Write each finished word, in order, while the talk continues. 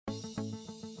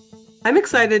I'm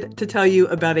excited to tell you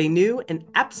about a new and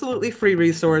absolutely free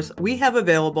resource we have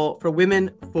available for women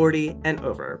 40 and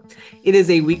over. It is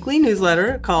a weekly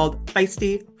newsletter called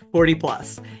Feisty 40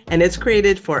 Plus, and it's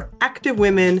created for active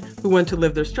women who want to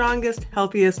live their strongest,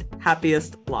 healthiest,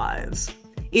 happiest lives.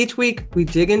 Each week, we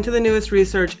dig into the newest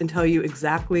research and tell you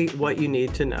exactly what you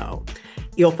need to know.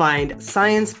 You'll find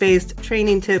science-based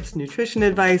training tips, nutrition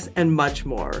advice, and much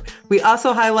more. We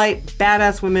also highlight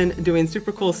badass women doing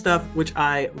super cool stuff, which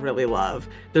I really love.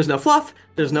 There's no fluff,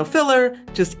 there's no filler,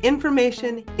 just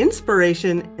information,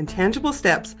 inspiration, and tangible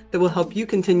steps that will help you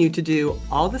continue to do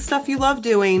all the stuff you love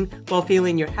doing while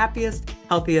feeling your happiest,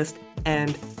 healthiest,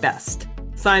 and best.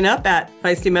 Sign up at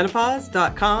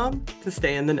feistymenopause.com to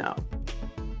stay in the know.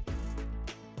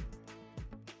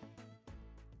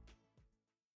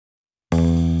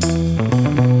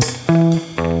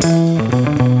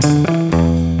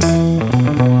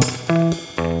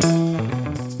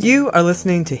 You are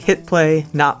listening to Hit Play,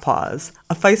 Not Pause,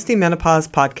 a Feisty Menopause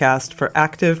podcast for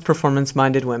active,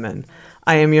 performance-minded women.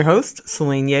 I am your host,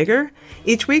 Selene Yeager.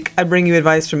 Each week, I bring you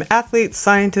advice from athletes,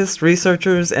 scientists,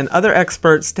 researchers, and other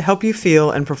experts to help you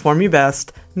feel and perform your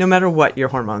best, no matter what your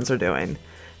hormones are doing.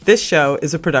 This show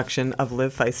is a production of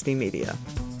Live Feisty Media.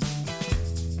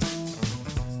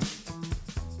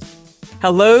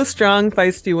 Hello, strong,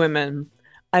 feisty women.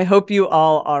 I hope you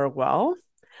all are well.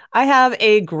 I have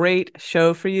a great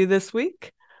show for you this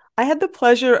week. I had the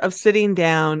pleasure of sitting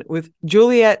down with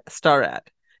Juliet Starrett,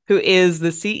 who is the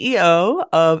CEO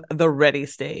of the Ready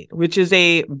State, which is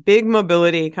a big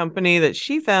mobility company that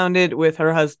she founded with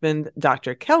her husband,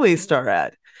 Dr. Kelly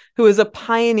Starrett, who is a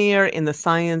pioneer in the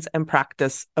science and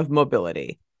practice of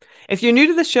mobility. If you're new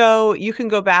to the show, you can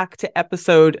go back to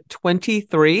episode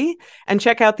 23 and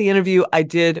check out the interview I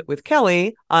did with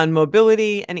Kelly on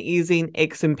mobility and easing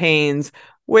aches and pains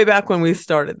way back when we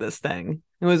started this thing.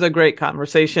 It was a great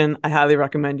conversation. I highly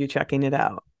recommend you checking it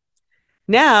out.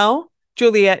 Now,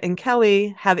 Juliet and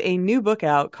Kelly have a new book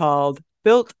out called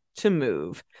Built to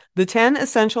Move, the 10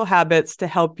 Essential Habits to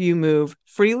Help You Move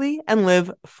Freely and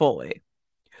Live Fully.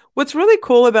 What's really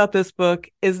cool about this book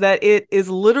is that it is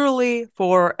literally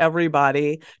for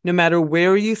everybody, no matter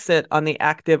where you sit on the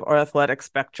active or athletic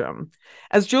spectrum.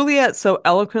 As Juliet so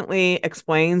eloquently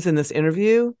explains in this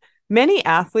interview, many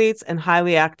athletes and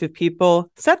highly active people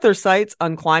set their sights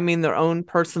on climbing their own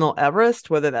personal Everest,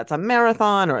 whether that's a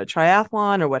marathon or a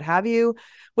triathlon or what have you,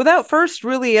 without first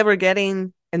really ever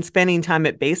getting and spending time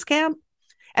at base camp.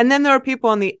 And then there are people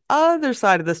on the other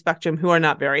side of the spectrum who are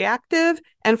not very active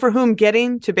and for whom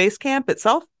getting to base camp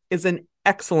itself is an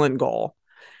excellent goal.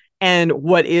 And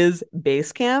what is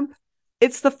base camp?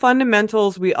 It's the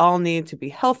fundamentals we all need to be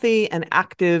healthy and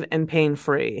active and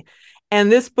pain-free. And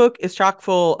this book is chock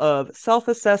full of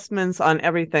self-assessments on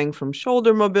everything from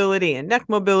shoulder mobility and neck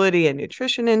mobility and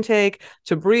nutrition intake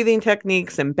to breathing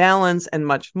techniques and balance and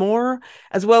much more,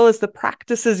 as well as the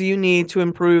practices you need to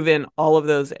improve in all of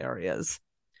those areas.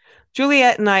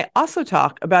 Juliet and I also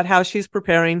talk about how she's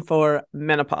preparing for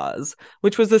menopause,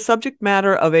 which was the subject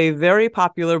matter of a very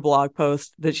popular blog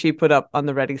post that she put up on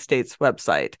the Ready State's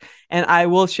website. And I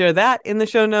will share that in the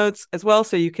show notes as well,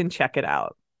 so you can check it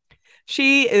out.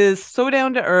 She is so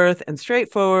down to earth and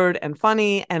straightforward and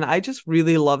funny, and I just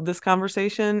really love this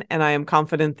conversation, and I am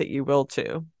confident that you will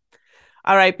too.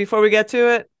 All right, before we get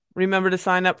to it, remember to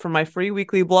sign up for my free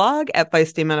weekly blog at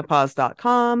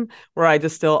feistymenopause.com, where I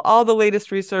distill all the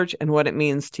latest research and what it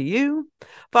means to you.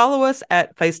 Follow us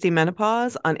at Feisty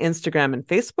Menopause on Instagram and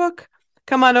Facebook.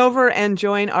 Come on over and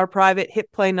join our private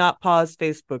Hit Play Not Pause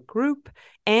Facebook group.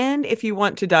 And if you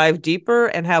want to dive deeper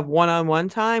and have one-on-one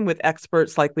time with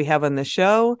experts like we have on the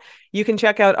show, you can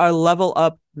check out our Level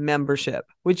Up membership,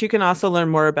 which you can also learn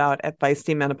more about at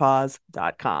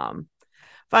feistymenopause.com.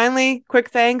 Finally, quick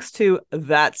thanks to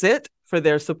That's It for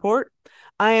their support.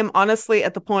 I am honestly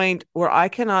at the point where I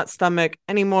cannot stomach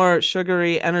any more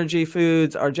sugary energy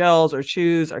foods or gels or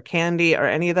chews or candy or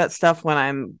any of that stuff when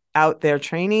I'm out there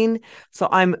training. So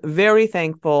I'm very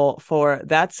thankful for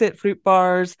That's It fruit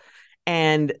bars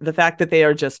and the fact that they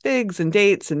are just figs and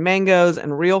dates and mangoes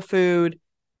and real food.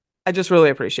 I just really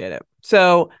appreciate it.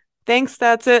 So thanks,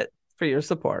 That's It, for your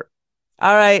support.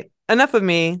 All right. Enough of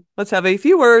me. Let's have a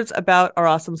few words about our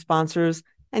awesome sponsors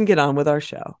and get on with our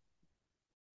show.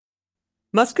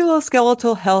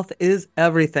 Musculoskeletal health is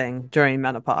everything during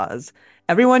menopause.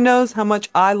 Everyone knows how much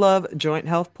I love Joint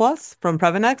Health Plus from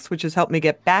Previnex, which has helped me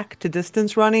get back to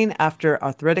distance running after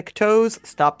arthritic toes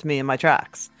stopped me in my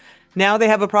tracks. Now they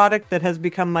have a product that has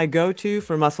become my go-to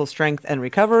for muscle strength and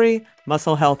recovery,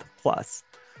 Muscle Health Plus.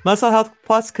 Muscle Health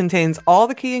Plus contains all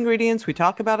the key ingredients we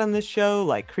talk about on this show,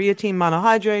 like creatine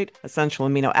monohydrate, essential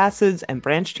amino acids, and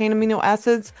branched chain amino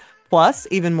acids, plus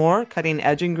even more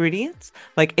cutting-edge ingredients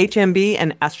like HMB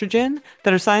and estrogen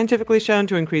that are scientifically shown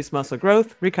to increase muscle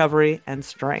growth, recovery, and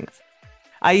strength.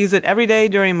 I use it every day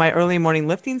during my early morning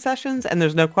lifting sessions, and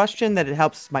there's no question that it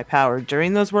helps my power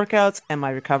during those workouts and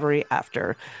my recovery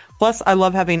after. Plus, I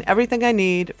love having everything I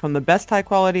need from the best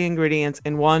high-quality ingredients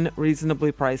in one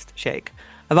reasonably priced shake.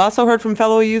 I've also heard from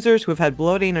fellow users who have had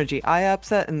bloating or GI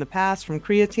upset in the past from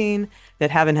creatine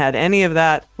that haven't had any of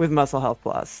that with Muscle Health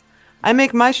Plus. I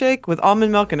make my shake with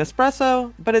almond milk and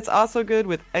espresso, but it's also good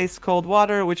with ice cold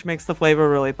water, which makes the flavor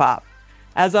really pop.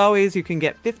 As always, you can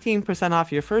get 15%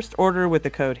 off your first order with the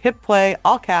code HIPPLAY,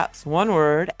 all caps, one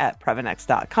word, at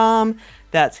Previnex.com.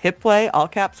 That's HIPPLAY, all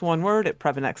caps, one word, at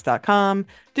Previnex.com.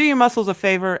 Do your muscles a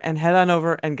favor and head on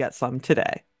over and get some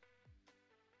today.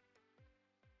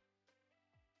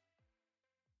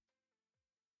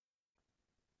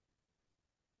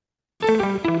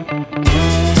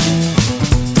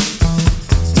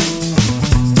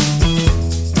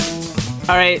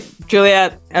 All right,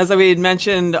 Juliet, as we had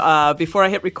mentioned before I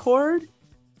hit record,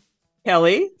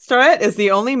 Kelly Starrett is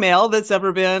the only male that's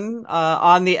ever been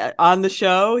on the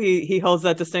show. He holds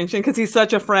that distinction because he's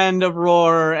such a friend of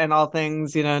Roar and all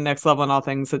things, Next Level and all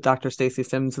things that Dr. Stacey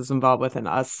Sims is involved with and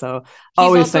us. So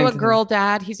he's also a girl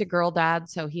dad. He's a girl dad,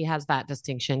 so he has that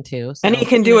distinction too. So, and he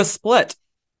can do a split.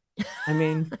 I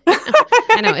mean,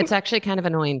 I know it's actually kind of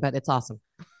annoying, but it's awesome.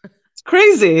 It's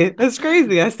crazy. It's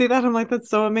crazy. I see that. I'm like, that's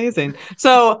so amazing.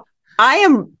 So I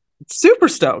am super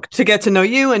stoked to get to know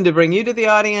you and to bring you to the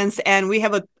audience. And we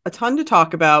have a ton to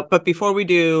talk about. But before we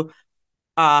do,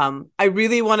 I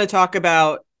really want to talk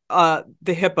about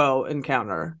the hippo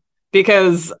encounter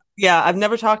because, I've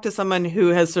never talked to someone who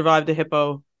has survived a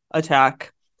hippo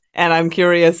attack. And I'm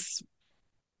curious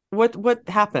what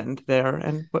happened there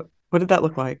and what did that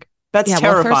look like? That's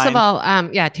terrifying. Well, first of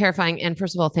all, terrifying. And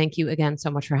first of all, thank you again so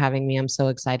much for having me. I'm so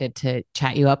excited to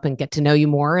chat you up and get to know you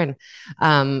more.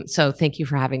 And so thank you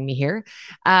for having me here.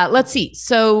 Let's see.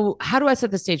 So how do I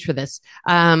set the stage for this?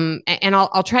 And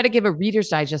I'll try to give a Reader's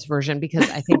Digest version because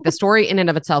I think the story in and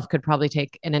of itself could probably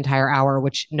take an entire hour,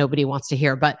 which nobody wants to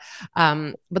hear. But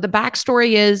the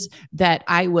backstory is that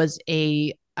I was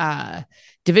a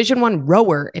Division I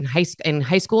rower in high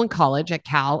school and college at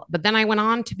Cal, but then I went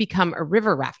on to become a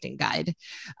river rafting guide.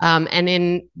 And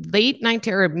in mid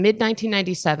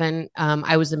 1997,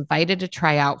 I was invited to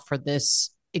try out for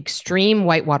this extreme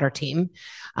whitewater team.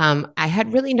 I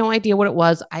had really no idea what it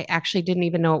was. I actually didn't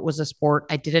even know it was a sport.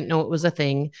 I didn't know it was a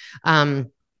thing.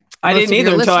 I didn't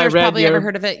either until I read probably ever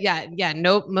heard of it. Yeah.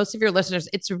 No, most of your listeners,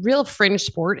 it's a real fringe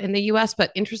sport in the US,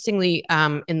 but interestingly,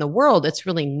 in the world, it's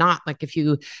really not. Like if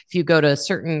you go to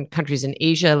certain countries in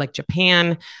Asia, like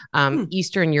Japan,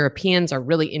 Eastern Europeans are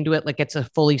really into it. Like it's a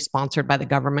fully sponsored by the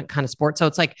government kind of sport. So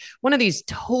it's like one of these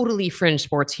totally fringe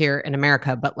sports here in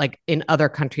America, but like in other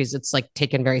countries, it's like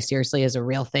taken very seriously as a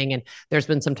real thing. And there's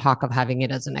been some talk of having it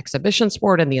as an exhibition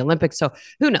sport in the Olympics. So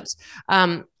who knows?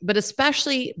 But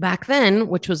especially back then,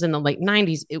 which was in the late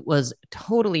 90s, it was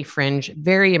totally fringe,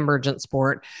 very emergent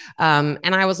sport. And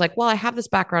I was like, well, I have this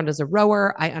background as a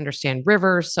rower. I understand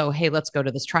rivers. So, hey, let's go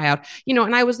to this tryout.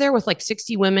 And I was there with like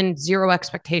 60 women, zero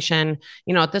expectation.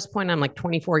 At this point, I'm like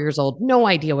 24 years old, no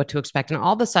idea what to expect. And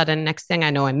all of a sudden, next thing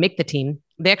I know, I make the team.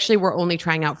 They actually were only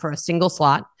trying out for a single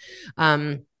slot.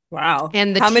 Wow.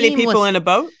 And how many people in a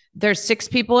boat? There's 6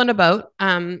 people in a boat.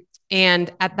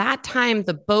 And at that time,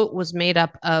 the boat was made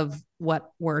up of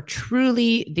what were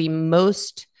truly the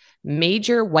most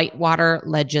major whitewater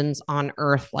legends on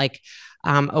earth, like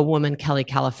a woman, Kelly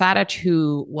Califatich,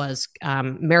 who was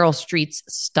Meryl Streep's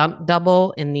stunt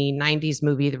double in the 90s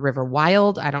movie, The River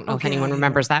Wild. I don't know if anyone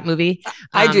remembers that movie.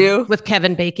 I do. With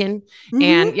Kevin Bacon. Mm-hmm.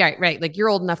 And right. Like you're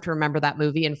old enough to remember that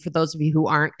movie. And for those of you who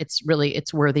aren't, it's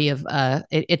worthy of,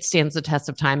 it stands the test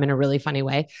of time in a really funny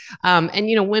way.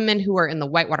 And women who are in the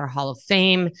Whitewater Hall of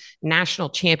Fame, national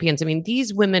champions. I mean,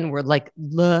 these women were like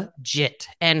legit.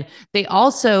 And they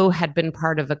also had been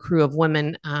part of a crew of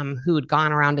women who had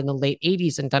gone around in the late 80s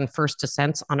and done first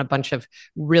descents on a bunch of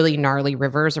really gnarly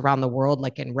rivers around the world,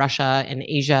 like in Russia and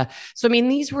Asia. So, I mean,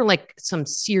 these were like some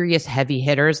serious heavy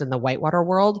hitters in the whitewater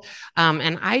world.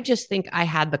 And I just think I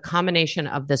had the combination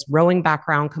of this rowing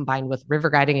background combined with river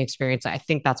guiding experience. I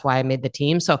think that's why I made the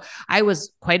team. So I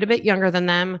was quite a bit younger than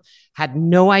them, had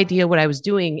no idea what I was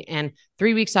doing. And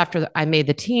 3 weeks after I made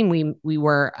the team, we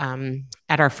were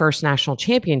at our first national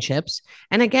championships.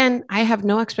 And again, I have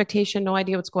no expectation, no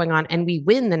idea what's going on. And we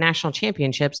win the national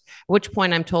championships, at which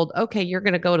point I'm told, okay, you're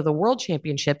going to go to the world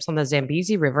championships on the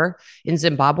Zambezi River in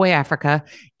Zimbabwe, Africa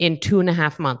in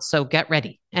 2.5 months. So get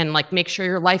ready and like make sure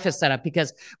your life is set up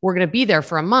because we're going to be there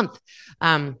for a month.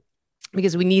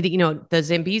 because we need, the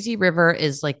Zambezi River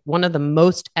is like one of the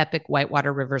most epic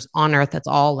whitewater rivers on earth. That's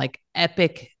all like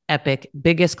epic,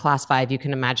 biggest class 5 you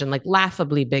can imagine, like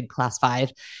laughably big class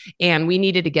 5. And we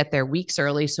needed to get there weeks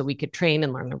early so we could train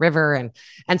and learn the river.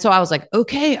 And so I was like,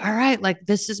 okay, all right, like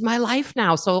this is my life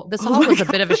now. So this all was a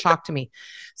bit of a shock to me.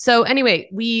 So anyway,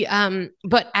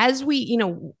 but as we,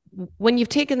 when you've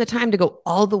taken the time to go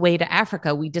all the way to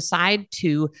Africa, we decide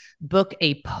to book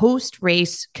a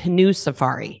post-race canoe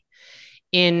safari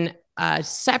in a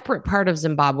separate part of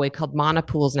Zimbabwe called Mana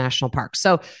Pools National Park.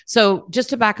 So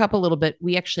just to back up a little bit,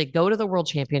 we actually go to the World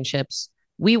Championships.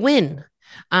 We win,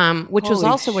 which was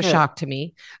also a shock to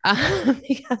me.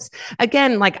 Because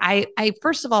again, like I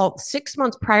first of all, 6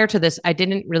 months prior to this, I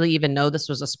didn't really even know this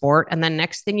was a sport. And then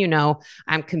next thing you know,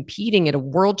 I'm competing at a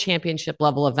world championship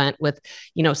level event with,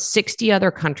 60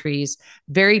 other countries,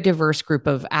 very diverse group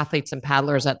of athletes and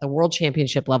paddlers at the world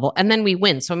championship level. And then we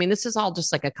win. So, I mean, this is all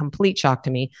just like a complete shock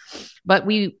to me. But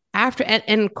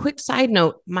and quick side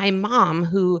note, my mom,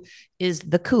 who is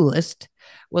the coolest,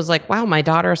 was like, wow, my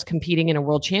daughter's competing in a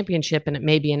world championship and it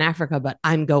may be in Africa, but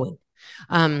I'm going.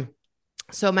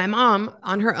 So my mom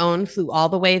on her own flew all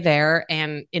the way there.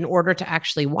 And in order to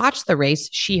actually watch the race,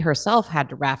 she herself had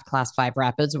to raft class 5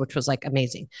 rapids, which was like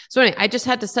amazing. So anyway, I just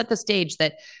had to set the stage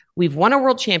that we've won a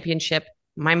world championship.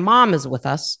 My mom is with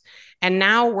us. And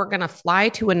now we're going to fly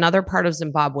to another part of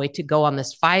Zimbabwe to go on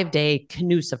this 5-day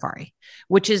canoe safari,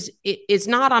 which is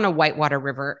not on a whitewater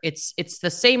river. It's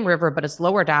the same river, but it's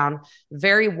lower down,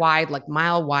 very wide, like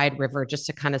mile wide river, just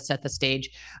to kind of set the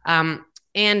stage.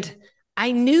 And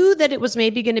I knew that it was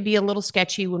maybe going to be a little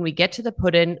sketchy when we get to the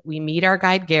put-in. We meet our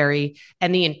guide, Gary,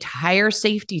 and the entire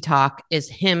safety talk is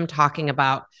him talking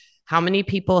about how many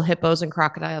people hippos and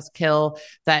crocodiles kill,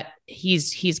 that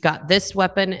he's got this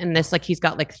weapon and this, like he's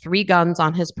got like 3 guns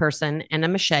on his person and a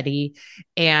machete.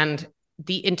 And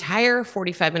the entire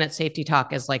 45-minute safety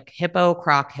talk is like hippo,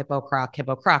 croc, hippo, croc,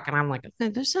 hippo, croc. And I'm like,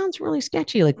 this sounds really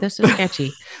sketchy. Like this is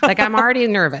sketchy. Like I'm already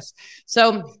nervous.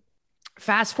 So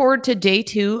fast forward to day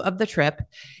 2 of the trip,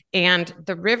 and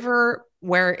the river,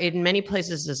 where in many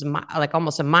places is like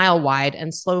almost a mile wide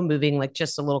and slow moving, like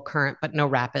just a little current, but no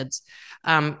rapids,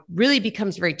 really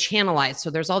becomes very channelized. So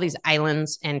there's all these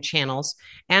islands and channels.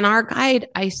 And our guide,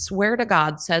 I swear to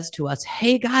God, says to us,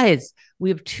 hey guys, we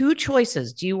have 2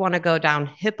 choices. Do you want to go down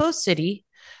Hippo City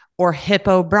or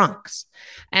Hippo Bronx?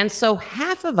 And so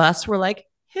half of us were like,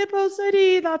 Hippo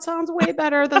City, that sounds way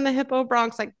better than the Hippo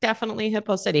Bronx, like definitely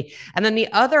Hippo City. And then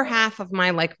the other half of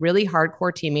my like really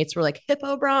hardcore teammates were like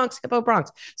Hippo Bronx, Hippo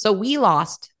Bronx. So we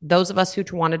lost, those of us who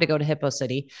wanted to go to Hippo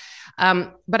City.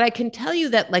 But I can tell you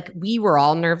that like we were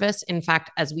all nervous. In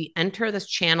fact, as we enter this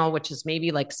channel, which is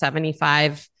maybe like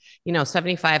 75,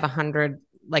 100,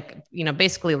 like,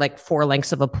 basically like 4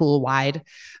 lengths of a pool wide.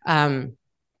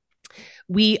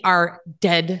 We are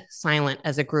dead silent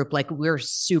as a group. Like we're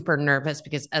super nervous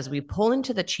because as we pull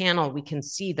into the channel, we can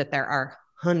see that there are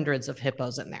hundreds of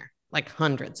hippos in there, like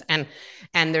hundreds. And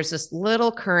there's this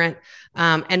little current,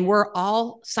 and we're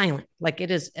all silent. Like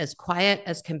it is as quiet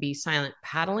as can be, silent,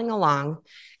 paddling along.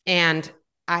 And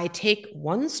I take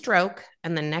 1 stroke,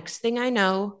 and the next thing I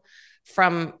know,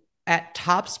 from at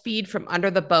top speed from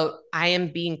under the boat, I am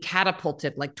being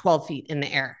catapulted like 12 feet in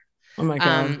the air. Oh my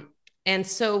God. And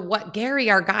so what Gary,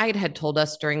 our guide, had told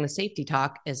us during the safety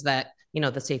talk is that,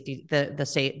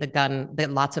 the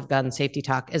lots of gun safety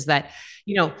talk is that,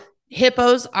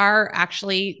 hippos are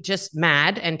actually just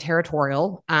mad and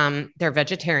territorial. They're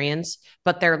vegetarians,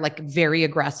 but they're like very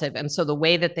aggressive. And so the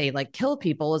way that they like kill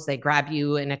people is they grab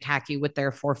you and attack you with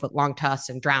their 4-foot long tusks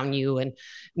and drown you and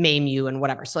maim you and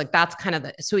whatever. So like, that's kind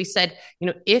of so he said,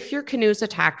 if your canoe is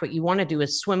attacked, what you want to do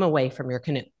is swim away from your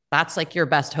canoe. That's like your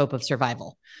best hope of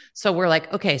survival. So we're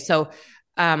like, okay, so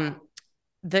I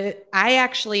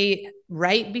actually,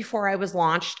 right before I was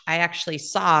launched, I actually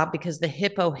saw, because the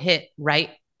hippo hit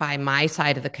right by my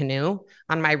side of the canoe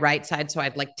on my right side. So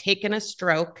I'd like taken a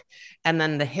stroke, and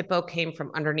then the hippo came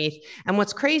from underneath. And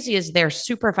what's crazy is they're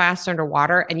super fast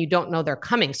underwater and you don't know they're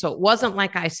coming. So it wasn't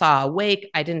like I saw a wake.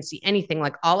 I didn't see anything.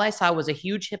 Like all I saw was a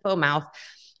huge hippo mouth.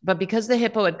 But because the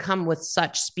hippo had come with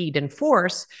such speed and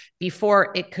force,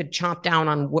 before it could chomp down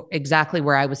on exactly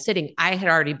where I was sitting, I had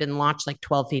already been launched like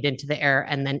 12 feet into the air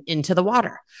and then into the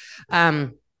water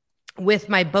with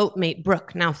my boatmate,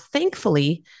 Brooke. Now,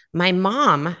 thankfully, my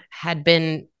mom had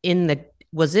been in the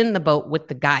was in the boat with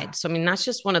the guide. So, I mean, that's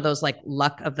just one of those like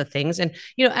luck of the things. And,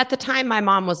 at the time my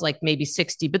mom was like maybe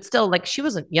 60, but still like she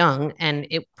wasn't young, and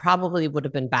it probably would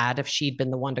have been bad if she'd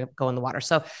been the one to go in the water.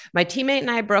 So my teammate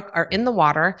and I, Brooke, are in the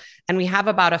water, and we have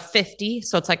about a 50.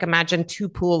 So it's like, imagine 2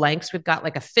 pool lengths. We've got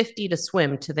like a 50 to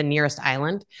swim to the nearest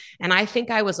island. And I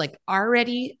think I was like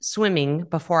already swimming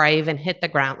before I even hit the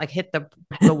ground, like hit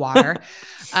the water.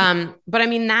 But I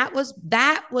mean, that was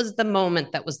the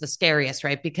moment that was the scariest,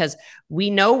 right? Because we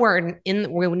know we're in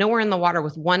the water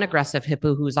with one aggressive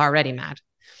hippo who's already mad.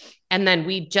 And then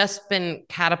we'd just been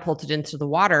catapulted into the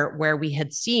water where we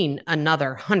had seen another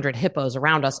 100 hippos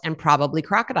around us and probably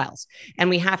crocodiles. And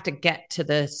we have to get to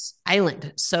this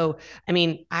island. So, I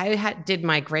mean, I did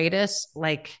my greatest,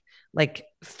 like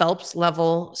Phelps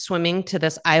level swimming to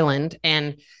this island.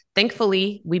 And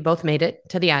thankfully, we both made it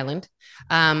to the island.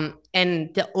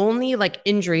 And the only like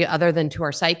injury other than to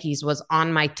our psyches was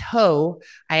on my toe.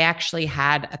 I actually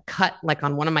had a cut like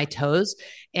on one of my toes.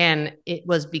 And it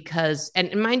was because,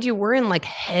 and mind you, we're in like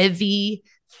heavy,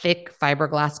 thick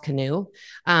fiberglass canoe.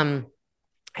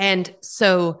 And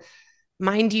so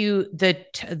mind you,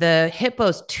 the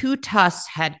hippo's 2 tusks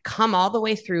had come all the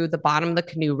way through the bottom of the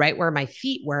canoe, right where my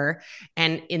feet were.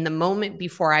 And in the moment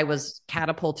before I was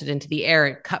catapulted into the air,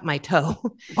 it cut my toe.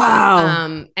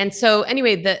 Wow. And so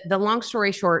anyway, the long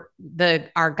story short,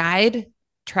 our guide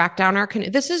tracked down our canoe.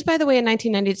 This is, by the way, in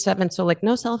 1997. So like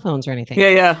no cell phones or anything.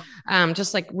 Yeah.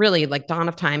 Just like really like dawn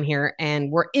of time here.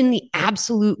 And we're in the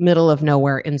absolute middle of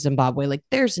nowhere in Zimbabwe. Like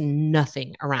there's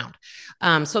nothing around.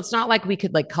 So it's not like we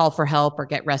could like call for help or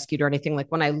get rescued or anything.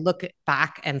 Like when I look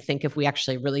back and think if we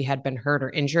actually really had been hurt or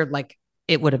injured, like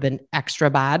it would have been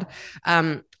extra bad.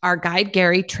 Our guide,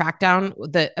 Gary, tracked down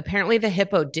apparently the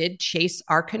hippo did chase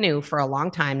our canoe for a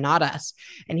long time, not us.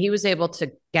 And he was able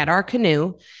to get our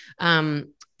canoe.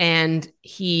 And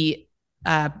he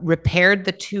repaired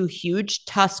the 2 huge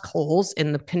tusk holes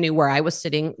in the canoe where I was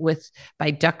sitting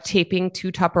by duct taping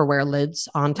 2 Tupperware lids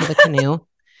onto the canoe.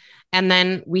 And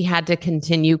then we had to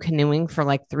continue canoeing for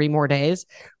like 3 more days,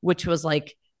 which was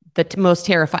like the most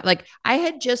terrifying. Like I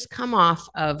had just come off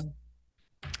of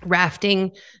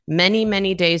rafting many,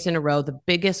 many days in a row, the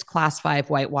biggest class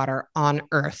 5 whitewater on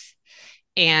earth.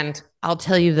 And I'll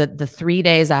tell you that the 3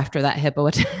 days after that hippo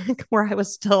attack, where I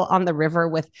was still on the river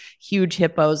with huge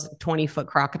hippos, 20-foot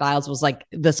crocodiles, was like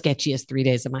the sketchiest 3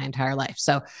 days of my entire life.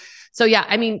 So yeah,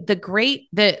 I mean,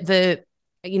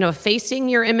 facing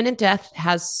your imminent death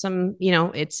has some,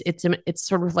 it's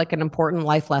sort of like an important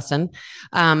life lesson.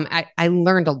 I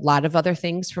learned a lot of other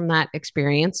things from that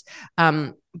experience.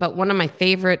 But one of my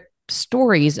favorite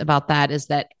stories about that is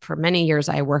that for many years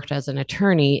I worked as an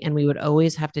attorney, and we would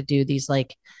always have to do these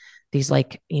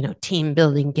team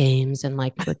building games and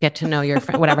like get to know your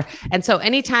friend, whatever. And so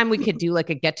anytime we could do like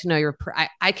a get to know your,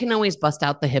 I can always bust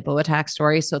out the hippo attack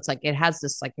story. So it's like, it has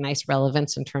this like nice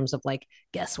relevance in terms of like,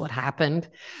 guess what happened.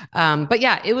 But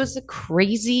yeah, it was a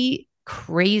crazy,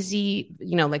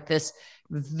 like this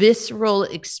visceral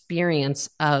experience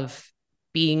of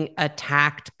being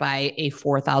attacked by a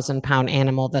 4,000-pound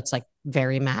animal that's like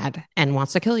very mad and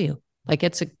wants to kill you. Like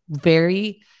it's a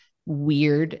very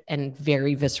weird and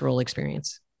very visceral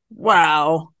experience.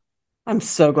 Wow. I'm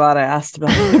so glad I asked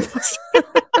about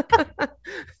it.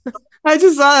 I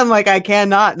just saw him like, I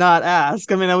cannot not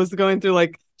ask. I mean, I was going through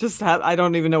like, I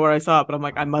don't even know where I saw it, but I'm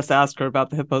like, I must ask her about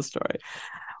the hippo story.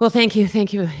 Well, thank you.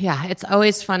 Thank you. Yeah, it's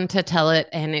always fun to tell it.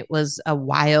 And it was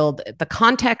the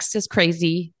context is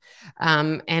crazy.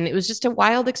 And it was just a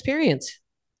wild experience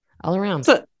all around.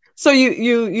 So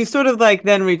you sort of like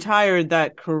then retired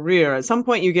that career. At some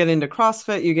point you get into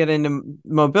CrossFit, you get into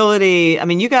mobility. I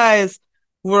mean, you guys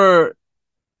were,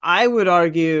 I would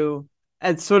argue,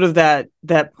 at sort of that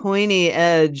pointy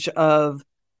edge of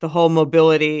the whole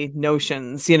mobility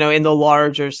notions, in the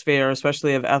larger sphere,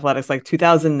 especially of athletics. Like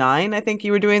 2009, I think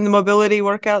you were doing the mobility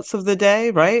workouts of the day,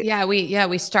 right? Yeah,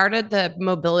 we started the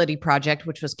mobility project,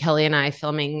 which was Kelly and I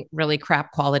filming really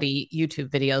crap quality YouTube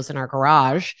videos in our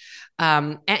garage.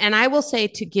 And I will say,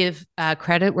 to give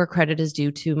credit where credit is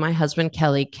due to my husband,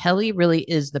 Kelly. Kelly really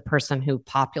is the person who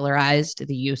popularized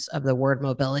the use of the word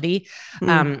mobility. He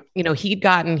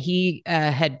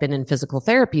had been in physical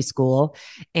therapy school,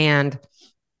 and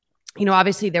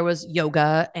obviously there was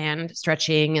yoga and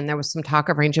stretching, and there was some talk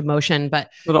of range of motion, but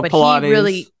Pilates. he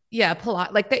really, Yeah,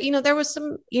 Pilates, like that, there was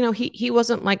some, he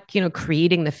wasn't like,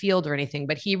 creating the field or anything,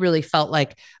 but he really felt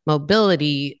like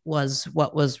mobility was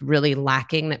what was really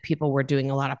lacking, that people were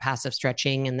doing a lot of passive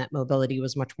stretching and that mobility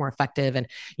was much more effective. And,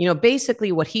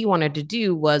 basically what he wanted to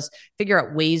do was figure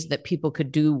out ways that people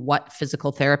could do what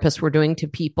physical therapists were doing to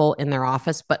people in their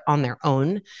office, but on their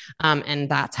own. And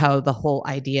that's how the whole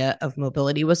idea of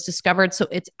mobility was discovered. So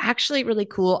it's actually really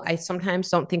cool. I sometimes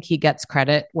don't think he gets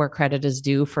credit where credit is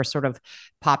due for sort of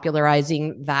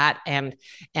popularizing that, and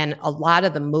a lot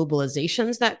of the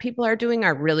mobilizations that people are doing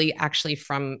are really actually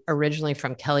originally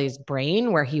from Kelly's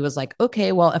brain, where he was like,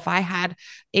 okay, well, if I had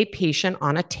a patient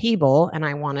on a table and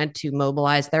I wanted to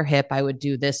mobilize their hip, I would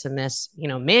do this and this,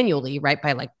 manually, right,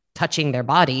 by like touching their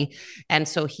body. And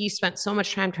so he spent so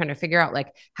much time trying to figure out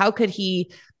like how could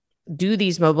he do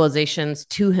these mobilizations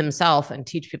to himself and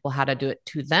teach people how to do it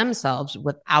to themselves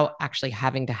without actually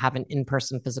having to have an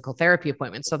in-person physical therapy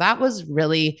appointment. So that was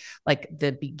really like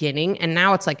the beginning. And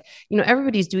now it's like,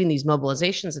 everybody's doing these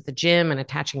mobilizations at the gym and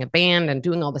attaching a band and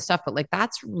doing all this stuff. But like,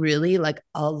 that's really like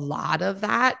a lot of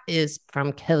that is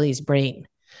from Kelly's brain.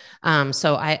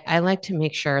 So I like to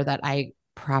make sure that I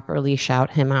properly shout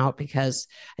him out, because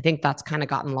I think that's kind of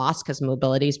gotten lost, because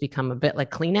mobility's become a bit like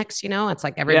Kleenex, it's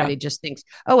like everybody just thinks,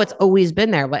 oh, it's always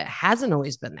been there, but it hasn't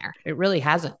always been there. It really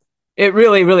hasn't. It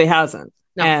really, really hasn't.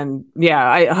 No. And yeah,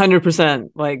 I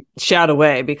 100% like shout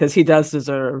away, because he does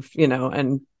deserve,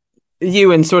 and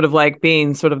you, and sort of like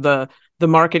being sort of the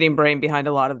marketing brain behind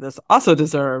a lot of this, also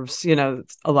deserves,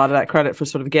 a lot of that credit for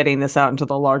sort of getting this out into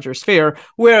the larger sphere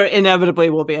where inevitably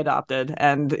will be adopted.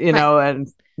 And, and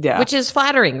yeah. Which is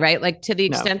flattering, right? Like to the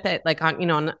extent that like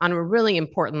on a really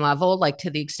important level, like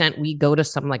to the extent we go to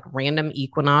some like random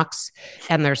equinox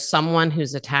and there's someone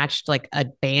who's attached like a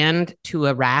band to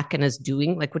a rack and is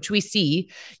doing like, which we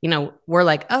see, we're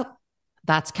like, oh,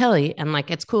 that's Kelly. And like,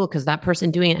 it's cool because that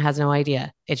person doing it has no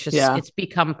idea. It's just, it's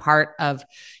become part of,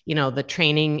 the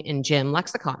training in gym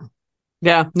lexicon.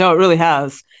 Yeah, no, it really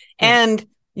has. Yeah. And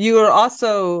you are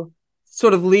also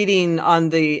sort of leading on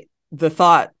the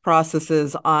thought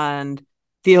processes on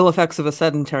the ill effects of a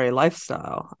sedentary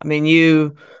lifestyle. I mean,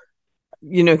 you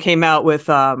came out with,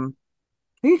 I think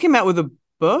you came out with a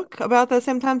book about that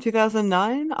same time,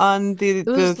 2009, on it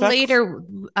was later.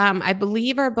 I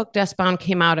believe our book Deskbound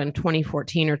came out in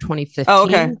 2014 or 2015.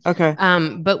 Oh, okay.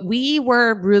 But we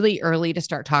were really early to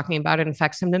start talking about it. In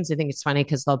fact, sometimes I think it's funny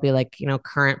because there'll be like,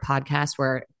 current podcasts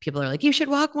where people are like, you should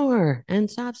walk more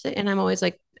and stop sitting. And I'm always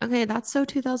like, okay, that's so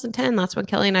 2010. That's when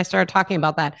Kelly and I started talking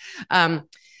about that.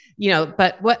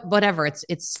 But whatever, it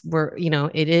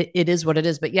is what it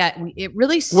is. But yeah, it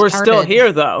really started. We're still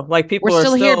here though. Like people we're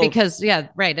still here because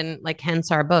right. And like,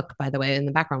 hence our book, by the way, in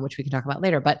the background, which we can talk about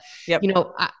later. But,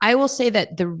 I will say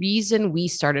that the reason we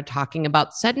started talking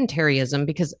about sedentarism,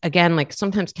 because again, like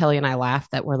sometimes Kelly and I laugh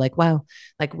that we're like, wow,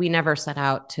 like we never set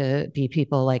out to be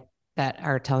people like that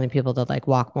are telling people to like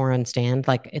walk more and stand.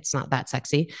 Like it's not that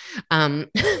sexy. But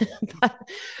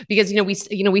because,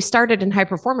 we started in high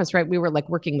performance, right? We were like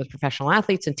working with professional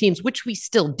athletes and teams, which we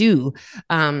still do.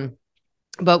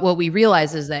 But what we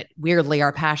realize is that weirdly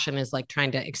our passion is like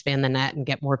trying to expand the net and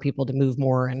get more people to move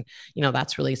more. And,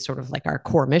 that's really sort of like our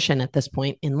core mission at this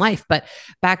point in life. But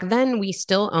back then we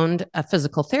still owned a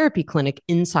physical therapy clinic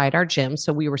inside our gym.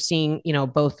 So we were seeing,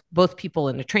 both people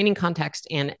in a training context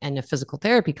and a physical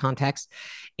therapy context.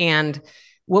 And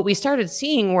what we started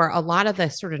seeing were a lot of the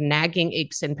sort of nagging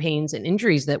aches and pains and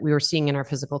injuries that we were seeing in our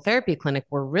physical therapy clinic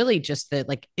were really just the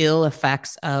like ill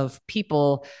effects of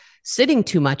people sitting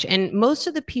too much. And most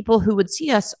of the people who would see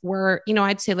us were,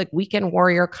 I'd say like weekend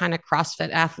warrior kind of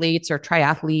CrossFit athletes or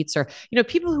triathletes, or,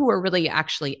 people who were really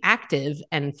actually active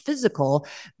and physical,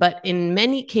 but in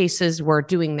many cases were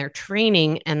doing their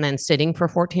training and then sitting for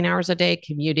 14 hours a day,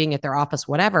 commuting at their office,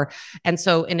 whatever. And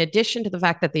so in addition to the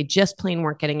fact that they just plain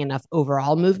weren't getting enough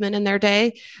overall movement in their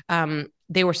day,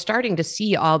 they were starting to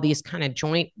see all these kind of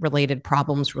joint related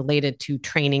problems related to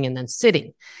training and then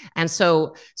sitting. And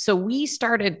so we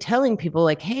started telling people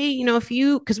like, hey,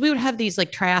 because we would have these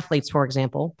like triathletes, for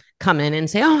example, come in and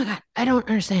say, oh my God, I don't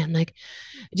understand. Like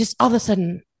just all of a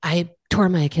sudden I tore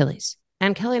my Achilles.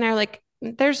 And Kelly and I are like,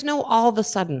 there's no all of a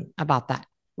sudden about that.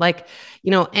 Like,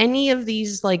 any of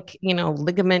these, like,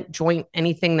 ligament, joint,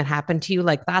 anything that happened to you,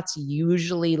 like that's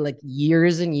usually like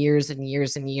years and years and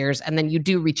years and years. And then you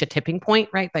do reach a tipping point,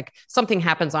 right? Like something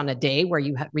happens on a day where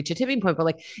you reach a tipping point. But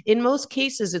like in most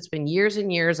cases, it's been years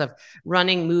and years of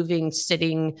running, moving,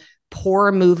 sitting,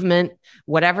 poor movement,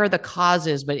 whatever the cause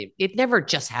is, but it never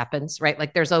just happens, right?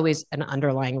 Like there's always an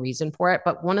underlying reason for it.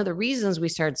 But one of the reasons we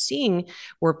started seeing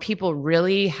were people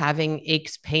really having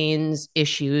aches, pains,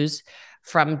 issues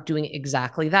from doing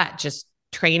exactly that, just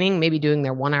training, maybe doing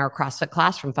their 1 hour CrossFit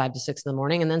class from 5 to 6 in the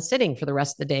morning, and then sitting for the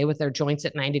rest of the day with their joints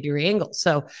at 90-degree angles.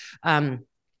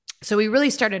 So we really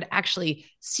started actually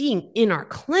seeing in our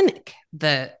clinic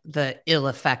the ill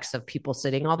effects of people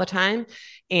sitting all the time.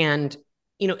 And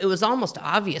it was almost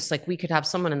obvious, like we could have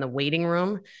someone in the waiting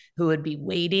room who would be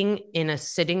waiting in a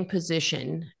sitting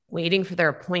position, waiting for their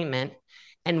appointment.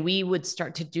 And we would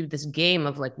start to do this game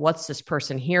of like, what's this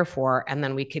person here for? And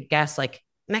then we could guess like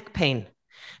neck pain,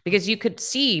 because you could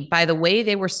see by the way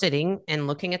they were sitting and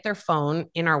looking at their phone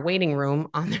in our waiting room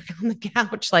on the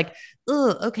couch, like,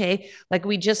 oh, okay. Like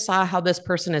we just saw how this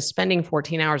person is spending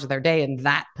 14 hours of their day in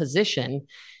that position.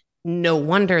 No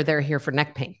wonder they're here for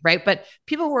neck pain, right? But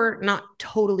people were not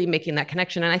totally making that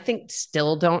connection. And I think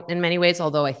still don't in many ways,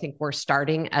 although I think we're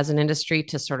starting as an industry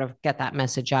to sort of get that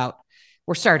message out.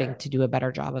 We're starting to do a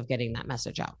better job of getting that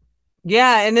message out.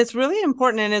 Yeah, and it's really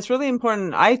important. And it's really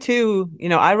important. I too,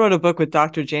 I wrote a book with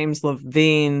Dr. James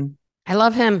Levine. I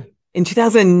love him. In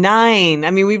 2009.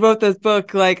 I mean, we wrote this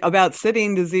book like about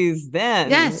sitting disease then.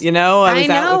 Yes.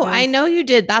 I know you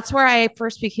did. That's where I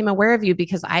first became aware of you,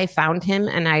 because I found him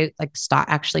and I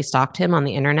actually stalked him on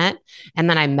the internet. And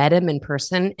then I met him in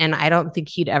person. And I don't think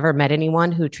he'd ever met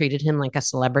anyone who treated him like a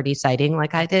celebrity sighting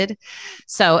like I did.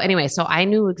 So anyway, so I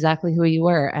knew exactly who you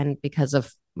were. And because of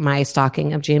my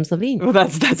stalking of James Levine. Well,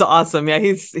 that's awesome. Yeah,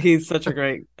 he's such a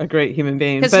great human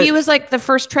being. Because he was like the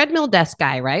first treadmill desk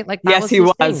guy, right? Like yes, he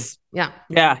was. Thing.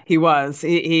 Yeah, he was.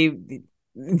 He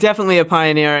definitely a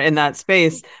pioneer in that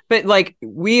space. But like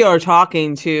we're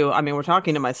talking to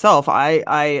myself.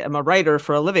 I am a writer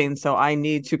for a living, so I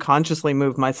need to consciously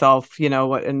move myself,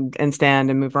 and stand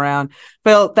and move around.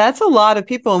 But that's a lot of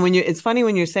people. And it's funny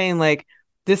when you're saying like,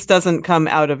 this doesn't come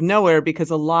out of nowhere,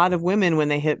 because a lot of women, when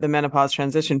they hit the menopause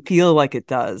transition, feel like it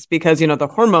does, because, the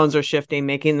hormones are shifting,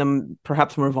 making them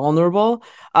perhaps more vulnerable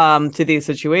to these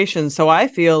situations. So I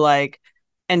feel like,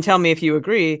 and tell me if you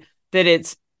agree, that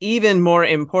it's even more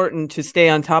important to stay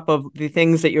on top of the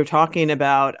things that you're talking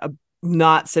about,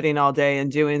 not sitting all day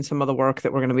and doing some of the work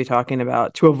that we're going to be talking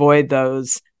about to avoid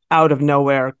those out of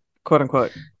nowhere, quote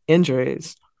unquote,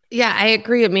 injuries. Yeah, I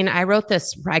agree. I mean, I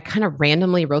kind of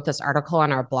randomly wrote this article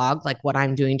on our blog, like what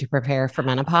I'm doing to prepare for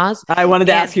menopause. I wanted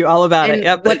to ask you all about it.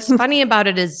 Yep. What's funny about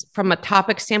it is, from a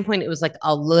topic standpoint, it was like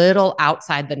a little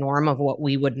outside the norm of what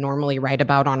we would normally write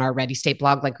about on our Ready State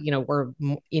blog. Like,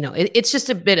 it's just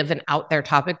a bit of an out there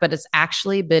topic, but it's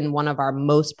actually been one of our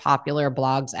most popular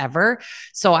blogs ever.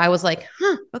 So I was like,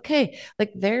 okay,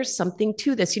 like there's something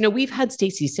to this. We've had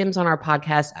Stacey Sims on our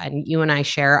podcast, and you and I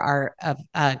share our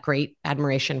great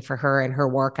admiration for her and her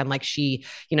work. And like she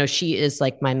is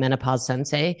like my menopause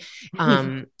sensei.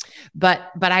 But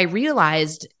I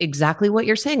realized exactly what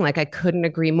you're saying. Like I couldn't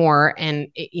agree more. And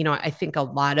I think a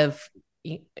lot of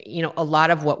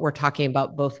what we're talking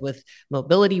about, both with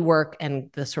mobility work and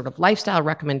the sort of lifestyle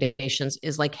recommendations,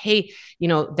 is like, hey,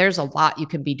 there's a lot you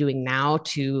can be doing now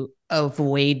to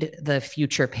avoid the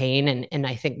future pain. And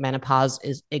I think menopause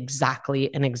is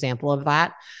exactly an example of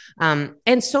that.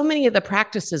 And so many of the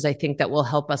practices, I think, that will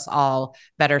help us all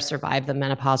better survive the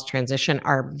menopause transition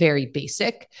are very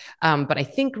basic, but I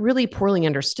think really poorly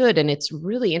understood. And it's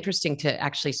really interesting to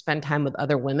actually spend time with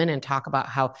other women and talk about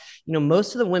how,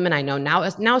 most of the women I know now,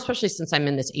 especially since I'm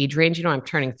in this age range, I'm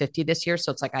turning 50 this year. So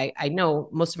it's like, I know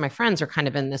most of my friends are kind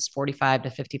of in this 45 to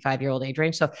 55-year-old age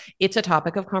range. So it's a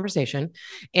topic of conversation.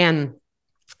 And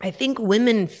I think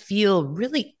women feel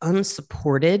really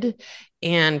unsupported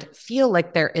and feel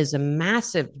like there is a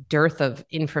massive dearth of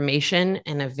information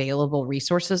and available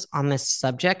resources on this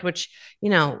subject, which,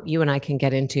 you and I can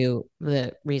get into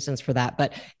the reasons for that,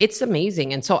 but it's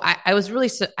amazing. And so I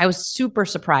was super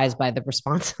surprised by the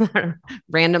response to that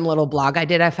random little blog I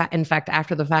did. In fact,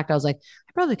 after the fact, I was like,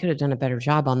 I probably could have done a better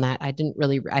job on that. I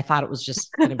thought it was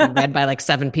just going to be read by like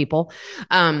 7 people.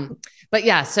 But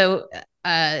yeah, so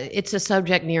it's a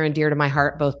subject near and dear to my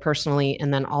heart, both personally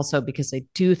and then also because I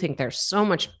do think there's so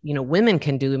much, women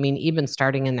can do. I mean, even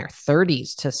starting in their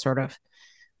 30s, to sort of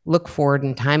look forward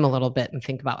in time a little bit and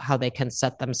think about how they can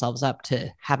set themselves up to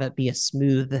have it be a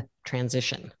smooth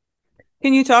transition.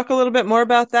 Can you talk a little bit more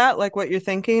about that? Like what you're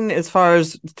thinking as far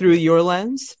as through your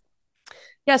lens?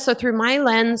 Yeah. So through my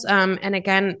lens, and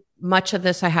again, much of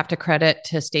this I have to credit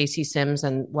to Stacey Sims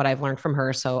and what I've learned from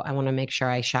her. So I want to make sure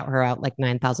I shout her out like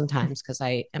 9,000 times because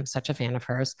I am such a fan of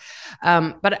hers.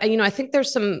 But I think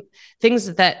there's some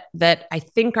things that I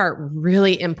think are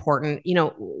really important.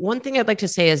 One thing I'd like to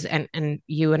say is, and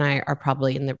you and I are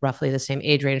probably in roughly the same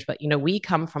age range, but we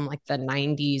come from like the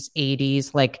 90s,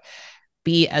 80s, like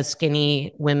be as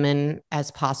skinny women as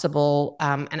possible.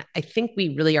 And I think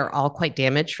we really are all quite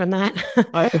damaged from that.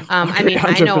 I I agree mean,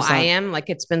 I know I 100%. am, like,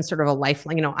 it's been sort of a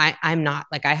lifelong, I'm not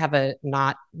like, I have a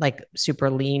not like super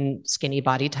lean, skinny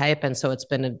body type. And so it's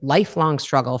been a lifelong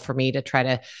struggle for me to try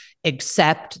to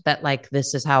accept that, like,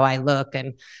 this is how I look.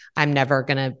 And I'm never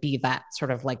going to be that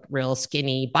sort of like real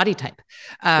skinny body type.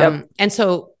 Yep. And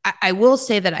so I will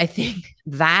say that I think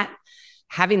that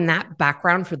having that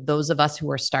background for those of us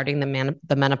who are starting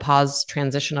the menopause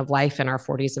transition of life in our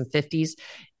 40s and 50s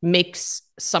makes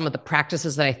some of the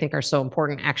practices that I think are so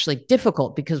important actually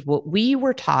difficult, because what we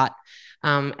were taught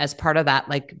as part of that,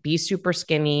 like, be super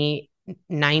skinny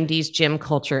 90s gym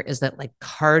culture, is that like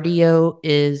cardio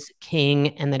is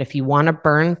king, and that if you want to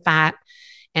burn fat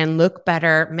and look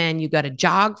better, man, you got to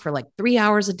jog for like 3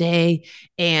 hours a day.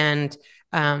 And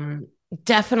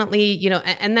definitely,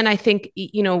 and then I think,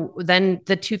 then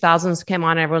the 2000s came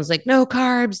on and everyone's like, no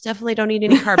carbs, definitely don't eat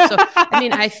any carbs. So, I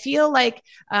mean, I feel like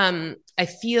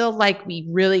we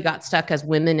really got stuck as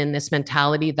women in this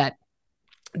mentality that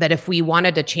if we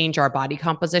wanted to change our body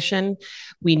composition,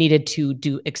 we needed to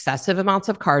do excessive amounts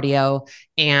of cardio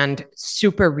and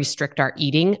super restrict our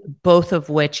eating, both of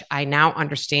which I now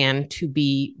understand to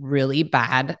be really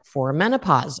bad for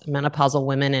menopausal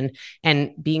women,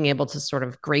 and being able to sort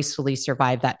of gracefully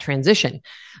survive that transition.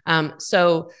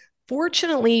 So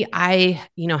fortunately, I,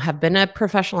 have been a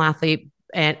professional athlete,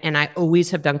 and I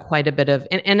always have done quite a bit of,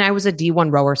 and I was a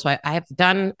D1 rower. So I have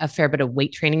done a fair bit of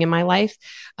weight training in my life.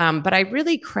 But I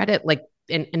really credit, like,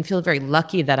 and feel very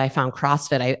lucky that I found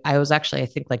CrossFit. I was actually, I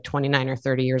think, like 29 or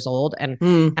 30 years old.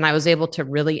 Mm. And I was able to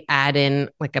really add in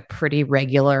like a pretty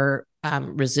regular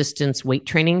resistance weight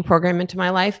training program into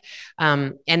my life.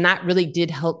 And that really did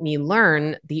help me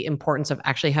learn the importance of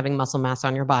actually having muscle mass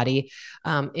on your body,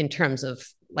 in terms of,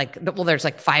 like, well, there's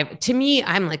like five. To me,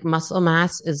 I'm like, muscle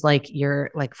mass is like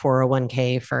your like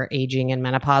 401k for aging and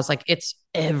menopause. Like, it's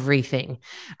everything.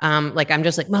 Like, I'm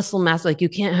just like, muscle mass, like, you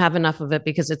can't have enough of it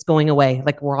because it's going away.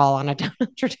 Like, we're all on a down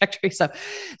trajectory. So,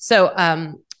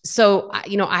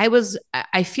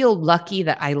 I feel lucky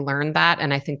that I learned that.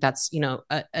 And I think that's,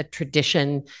 a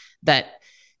tradition that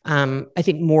I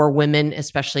think more women,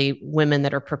 especially women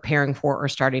that are preparing for or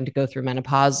starting to go through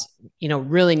menopause,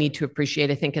 really need to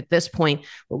appreciate. I think at this point,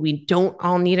 what we don't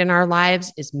all need in our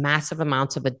lives is massive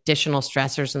amounts of additional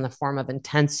stressors in the form of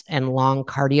intense and long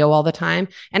cardio all the time.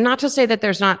 And not to say that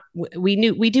there's not,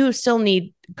 we do still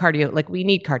need cardio. Like, we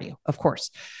need cardio, of course.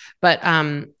 But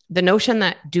the notion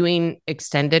that doing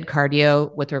extended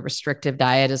cardio with a restrictive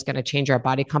diet is going to change our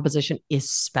body composition,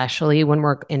 especially when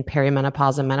we're in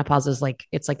perimenopause and menopause, is like,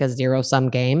 it's like a zero-sum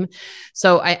game.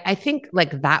 So I think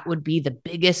like that would be the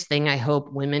biggest thing I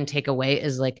hope women take away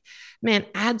is like, man,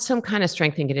 add some kind of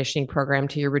strength and conditioning program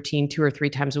to your routine 2 or 3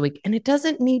 times a week. And it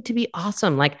doesn't need to be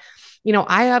awesome. Like,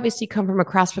 I obviously come from a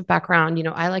CrossFit background.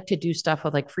 I like to do stuff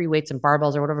with like free weights and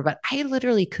barbells or whatever, but I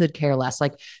literally could care less.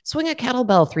 Like, swing a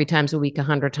kettlebell 3 times a week,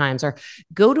 100 times, or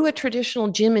go to a traditional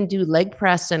gym and do leg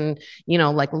press and,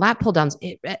 like lat pull downs.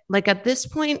 Like, at this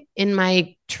point in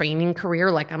my training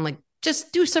career, like, I'm like,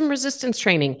 just do some resistance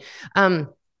training. And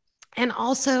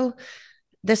also,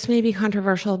 this may be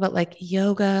controversial, but like,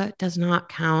 yoga does not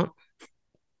count.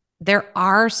 There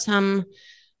are some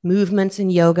movements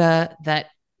in yoga that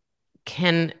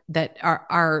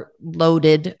are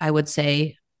loaded. I would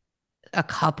say a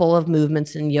couple of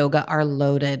movements in yoga are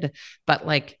loaded, but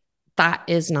like, that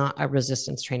is not a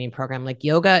resistance training program. Like,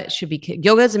 yoga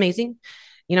is amazing.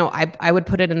 I would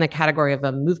put it in the category of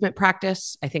a movement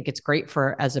practice. I think it's great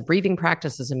for as a breathing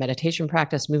practice, as a meditation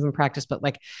practice, movement practice, but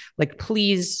like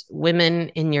please, women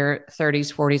in your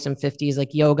 30s, 40s, and 50s,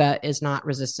 like, yoga is not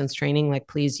resistance training. Like,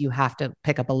 please, you have to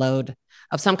pick up a load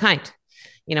of some kind.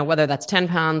 Whether that's 10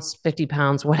 pounds, 50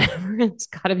 pounds, whatever, it's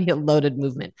got to be a loaded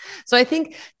movement. So I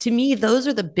think, to me, those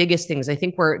are the biggest things. I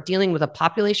think we're dealing with a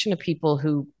population of people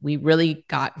who we really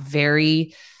got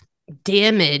very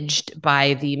damaged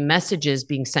by the messages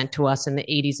being sent to us in the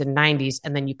 80s and 90s.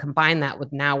 And then you combine that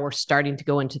with, now we're starting to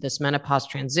go into this menopause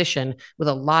transition with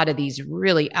a lot of these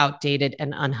really outdated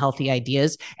and unhealthy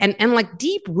ideas, and like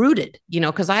deep rooted,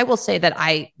 because I will say that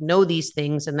I know these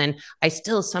things, and then I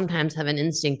still sometimes have an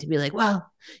instinct to be like,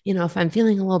 well, if I'm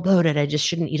feeling a little bloated, I just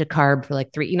shouldn't eat a carb for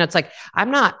like 3, it's like,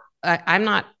 I'm not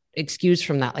excused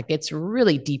from that. Like, it's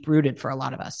really deep rooted for a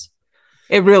lot of us.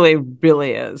 It really,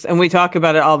 really is. And we talk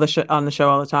about it on the show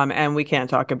all the time, and we can't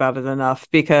talk about it enough,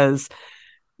 because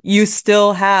you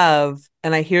still have,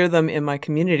 and I hear them in my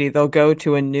community, they'll go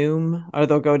to a Noom, or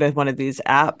they'll go to one of these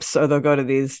apps, or they'll go to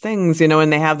these things,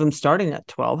 and they have them starting at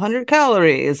 1,200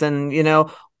 calories, and,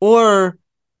 or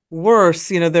worse,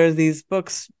 there's these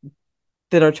books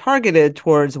that are targeted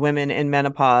towards women in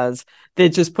menopause, they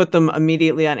just put them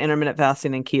immediately on intermittent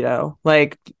fasting and keto,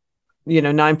 like,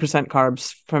 9%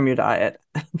 carbs from your diet.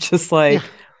 Just Yeah. like,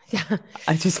 Yeah.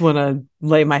 I just want to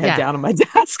lay my head Yeah. down on my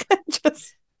desk and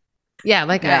just, Yeah,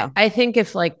 like yeah, I think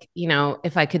if like,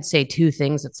 if I could say two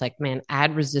things, it's like, man,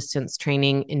 add resistance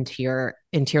training into your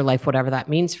life, whatever that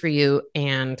means for you,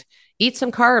 and eat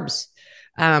some carbs.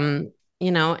 And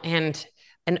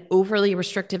an overly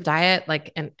restrictive diet,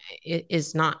 like, and it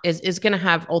is not is going to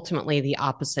have ultimately the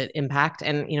opposite impact.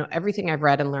 And everything I've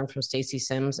read and learned from Stacey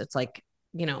Sims, it's like,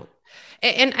 you know,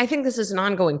 and I think this is an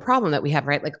ongoing problem that we have,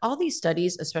 right? Like all these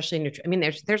studies, especially I mean,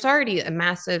 there's already a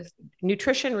massive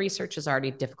nutrition research is already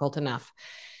difficult enough.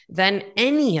 Then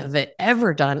any of it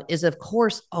ever done is, of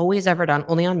course, always ever done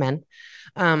only on men.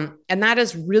 And that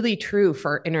is really true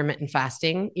for intermittent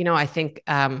fasting. I think,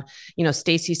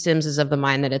 Stacey Sims is of the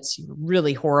mind that it's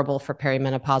really horrible for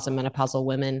perimenopause and menopausal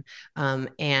women.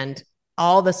 And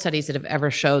all the studies that have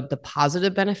ever showed the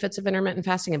positive benefits of intermittent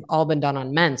fasting have all been done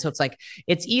on men. So it's like,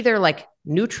 it's either like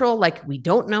neutral, like we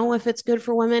don't know if it's good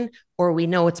for women, or we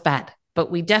know it's bad, but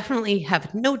we definitely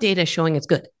have no data showing it's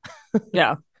good.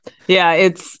 yeah, yeah.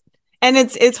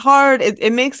 It's hard.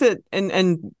 It makes it,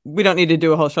 and we don't need to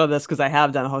do a whole show of this because I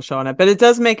have done a whole show on it, but it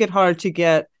does make it hard to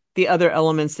get the other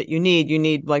elements that you need. You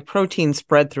need like protein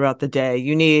spread throughout the day.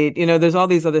 You need, there's all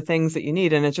these other things that you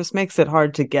need, and it just makes it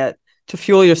hard to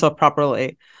fuel yourself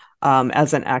properly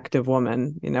as an active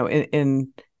woman,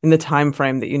 in the time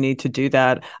frame that you need to do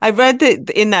that. I read that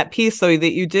in that piece, though,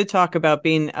 that you did talk about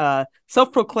being a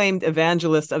self-proclaimed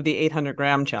evangelist of the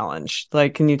 800-gram challenge.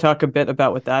 Like, can you talk a bit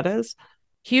about what that is?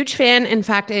 Huge fan. In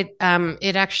fact, it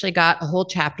actually got a whole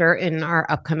chapter in our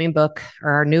upcoming book,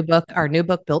 or our new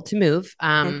book, Built to Move.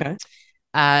 Okay.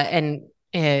 And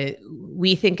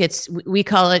we think we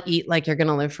call it Eat Like You're going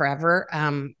to Live Forever.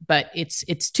 But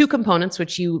it's two components,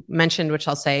 which you mentioned, which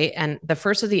I'll say. And the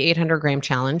first is the 800-gram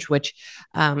challenge, which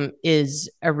is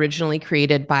originally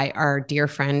created by our dear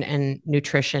friend and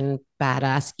nutrition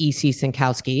badass E.C.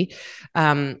 Sinkowski.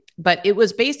 But it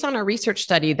was based on a research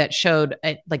study that showed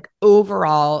like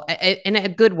overall, and a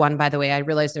good one, by the way. I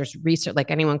realize there's research, like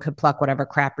anyone could pluck whatever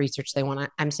crap research they want.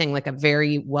 I'm saying like a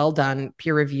very well done,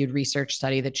 peer reviewed research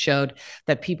study that showed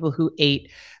that people who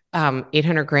ate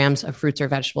 800 grams of fruits or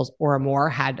vegetables or more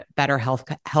had better health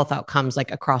outcomes, like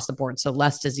across the board. So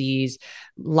less disease,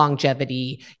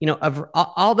 longevity, of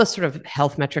all the sort of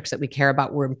health metrics that we care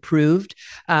about were improved.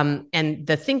 And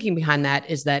the thinking behind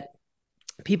that is that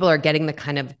people are getting the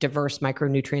kind of diverse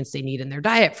micronutrients they need in their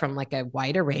diet from like a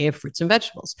wide array of fruits and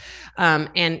vegetables.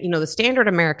 And the standard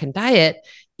American diet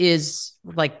is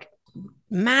like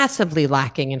massively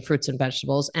lacking in fruits and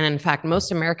vegetables. And in fact,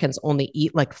 most Americans only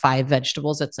eat like 5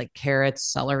 vegetables. It's like carrots,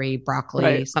 celery, broccoli,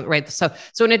 Right. something, right? So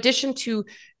in addition to,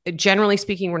 generally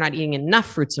speaking, we're not eating enough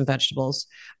fruits and vegetables,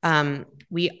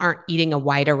 we aren't eating a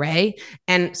wide array.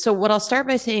 And so what I'll start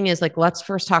by saying is like, let's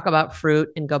first talk about fruit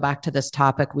and go back to this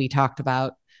topic we talked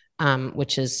about,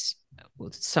 which is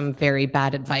some very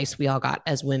bad advice we all got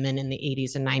as women in the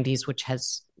 80s and 90s, which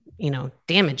has,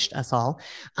 damaged us all.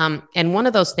 And one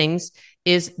of those things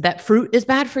is that fruit is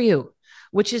bad for you,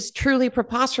 which is truly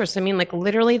preposterous. I mean, like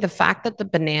literally the fact that the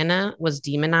banana was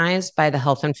demonized by the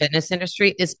health and fitness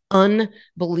industry is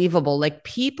unbelievable. Like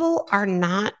people are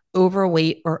not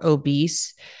overweight or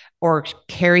obese or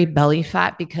carry belly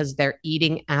fat because they're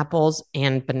eating apples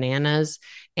and bananas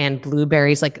and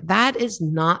blueberries. Like that is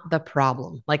not the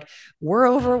problem. Like we're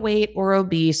overweight or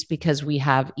obese because we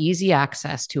have easy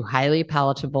access to highly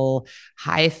palatable,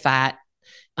 high fat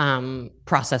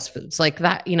processed foods like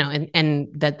that, and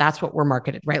that's what we're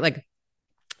marketed, right? Like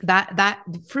that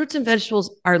fruits and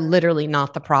vegetables are literally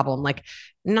not the problem. Like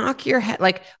knock your head,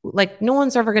 like no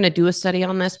one's ever going to do a study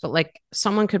on this, but like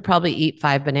someone could probably eat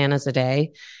 5 bananas a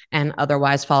day and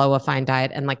otherwise follow a fine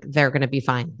diet, and like they're going to be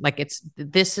fine. Like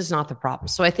this is not the problem.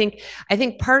 So I think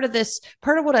part of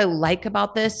what I like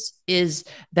about this is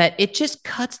that it just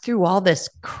cuts through all this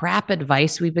crap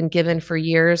advice we've been given for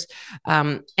years.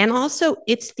 And also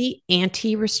it's the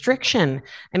anti-restriction.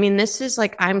 I mean, this is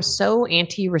like, I'm so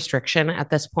anti-restriction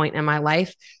at this point in my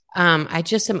life. I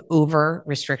just am over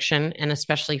restriction, and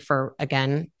especially for,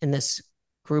 again, in this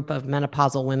group of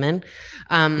menopausal women,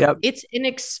 Yep. it's an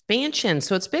expansion.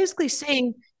 So it's basically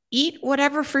saying, eat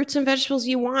whatever fruits and vegetables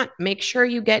you want. Make sure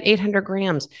you get 800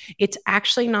 grams. It's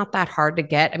actually not that hard to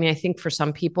get. I mean, I think for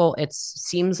some people, it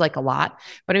seems like a lot,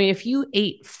 but I mean, if you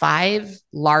ate 5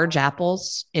 large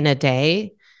apples in a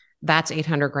day, that's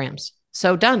 800 grams.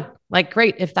 So done. Like,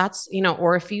 great. If that's,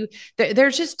 or if you,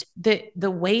 there's just the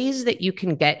ways that you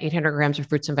can get 800 grams of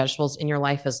fruits and vegetables in your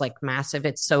life is like massive.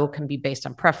 It so can be based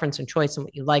on preference and choice and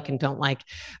what you like and don't like.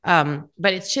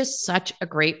 But it's just such a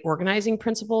great organizing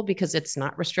principle because it's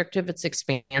not restrictive. It's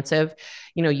expansive.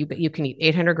 You can eat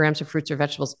 800 grams of fruits or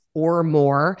vegetables or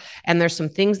more. And there's some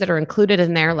things that are included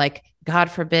in there, like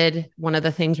God forbid, one of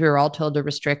the things we were all told to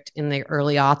restrict in the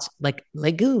early aughts, like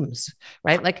legumes,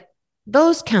 right? Like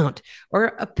those count, or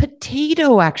a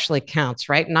potato actually counts,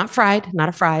 right? Not fried, not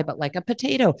a fry, but like a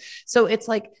potato. So it's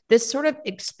like this sort of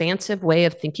expansive way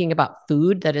of thinking about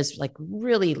food that is like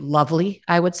really lovely,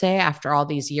 I would say, after all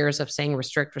these years of saying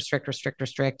restrict, restrict, restrict,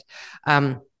 restrict.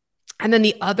 And then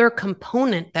the other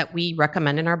component that we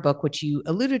recommend in our book, which you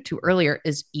alluded to earlier,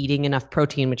 is eating enough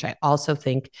protein, which I also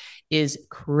think is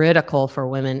critical for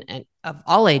women and of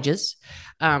all ages,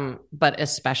 but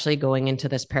especially going into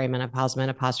this perimenopause,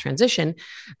 menopause transition.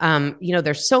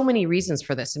 There's so many reasons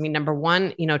for this. I mean, number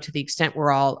one, to the extent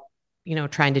we're all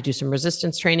trying to do some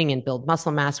resistance training and build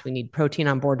muscle mass, we need protein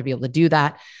on board to be able to do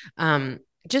that.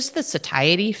 Just the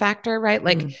satiety factor, right?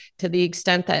 Like to the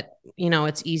extent that,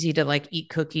 it's easy to like eat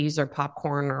cookies or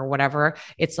popcorn or whatever.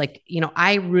 It's like,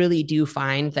 I really do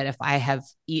find that if I have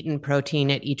eaten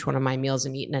protein at each one of my meals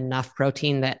and eaten enough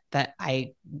protein that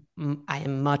I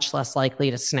am much less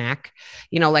likely to snack.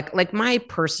 Like my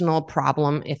personal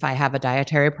problem, if I have a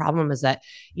dietary problem, is that,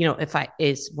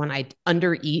 when I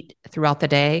undereat throughout the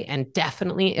day, and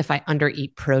definitely if I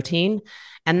undereat protein.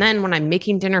 And then when I'm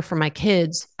making dinner for my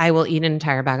kids, I will eat an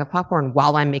entire bag of popcorn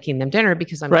while I'm making them dinner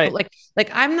because I'm Right. like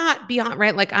I'm not beyond,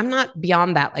 right? Like I'm not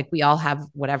beyond that. Like we all have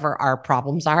whatever our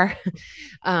problems are.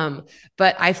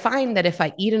 But I find that if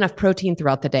I eat enough protein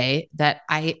throughout the day, that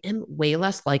I am way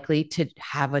less likely to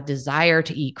have a desire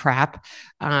to eat crap,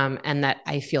 and that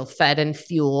I feel fed and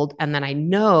fueled, and then I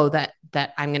know that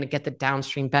I'm going to get the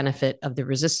downstream benefit of the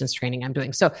resistance training I'm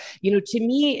doing. So, to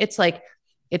me, it's like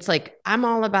I'm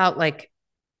all about like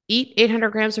eat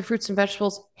 800 grams of fruits and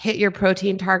vegetables, hit your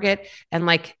protein target, and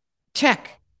like check,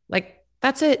 like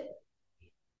that's it.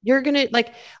 You're gonna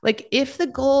like if the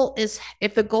goal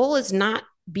is not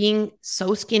being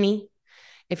so skinny,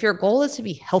 if your goal is to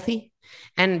be healthy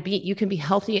and you can be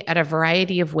healthy at a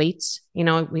variety of weights,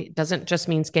 it doesn't just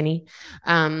mean skinny.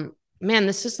 Man,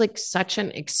 this is like such an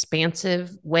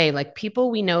expansive way. Like people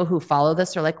we know who follow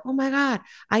this are like, oh my God,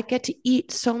 I get to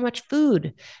eat so much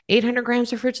food. 800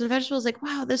 grams of fruits and vegetables. Like,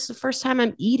 wow, this is the first time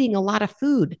I'm eating a lot of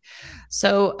food.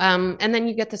 So, and then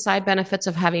you get the side benefits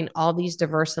of having all these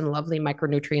diverse and lovely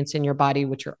micronutrients in your body,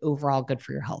 which are overall good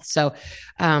for your health. So,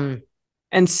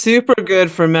 and super good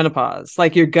for menopause,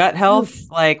 like your gut health.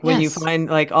 Like when you yes. find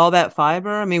like all that fiber,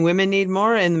 I mean, women need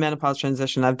more in the menopause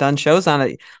transition. I've done shows on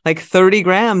it. Like 30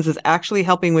 grams is actually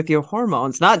helping with your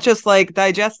hormones, not just like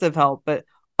digestive health, but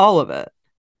all of it.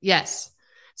 Yes.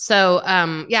 So,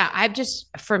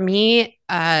 for me,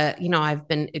 I've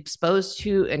been exposed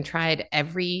to and tried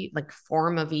every like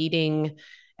form of eating,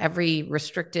 every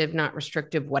restrictive, not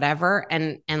restrictive, whatever.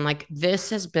 And like, this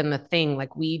has been the thing.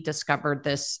 Like we discovered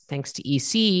this thanks to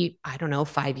EC, I don't know,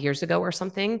 5 years ago or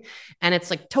something. And it's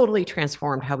like totally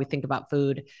transformed how we think about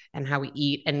food and how we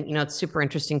eat. And, it's super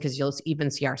interesting because you'll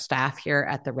even see our staff here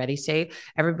at the Ready State.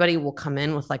 Everybody will come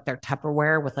in with like their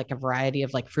Tupperware with like a variety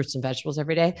of like fruits and vegetables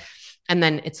every day. And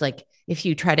then it's like, if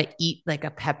you try to eat like a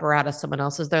pepper out of someone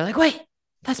else's, they're like, wait,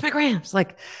 that's my grams.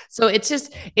 Like, so it's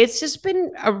just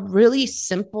been a really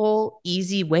simple,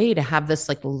 easy way to have this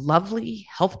like lovely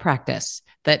health practice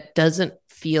that doesn't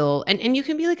feel, and you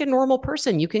can be like a normal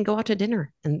person. You can go out to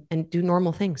dinner and do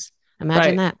normal things.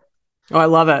 Imagine Right. that. Oh, I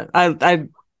love it. I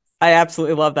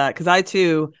absolutely love that because I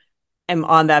too am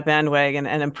on that bandwagon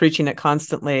and I'm preaching it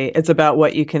constantly. It's about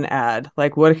what you can add.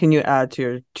 Like what can you add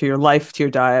to your life, to your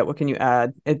diet? What can you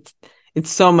add? It's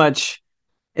so much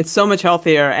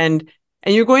healthier, and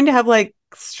you're going to have like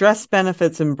stress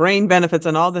benefits and brain benefits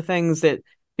and all the things that,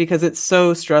 because it's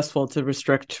so stressful to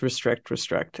restrict.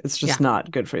 It's just Yeah. not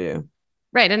good for you.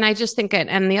 Right. And I just think,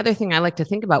 and the other thing I like to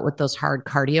think about with those hard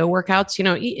cardio workouts,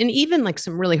 and even like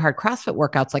some really hard CrossFit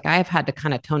workouts, like I've had to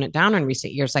kind of tone it down in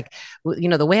recent years. Like,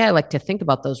 the way I like to think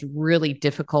about those really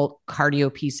difficult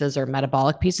cardio pieces or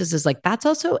metabolic pieces is like, that's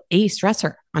also a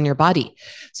stressor on your body.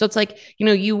 So it's like,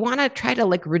 you want to try to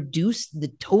like reduce the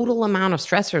total amount of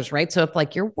stressors, right? So if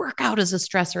like your workout is a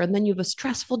stressor and then you have a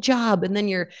stressful job and then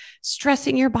you're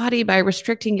stressing your body by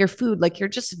restricting your food, like you're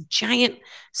just a giant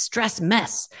stress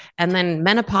mess. And then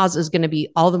menopause is going to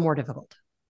be all the more difficult.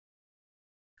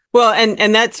 Well,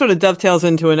 and that sort of dovetails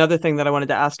into another thing that I wanted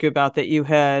to ask you about that you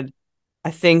had I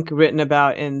think, written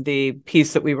about in the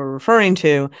piece that we were referring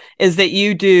to is that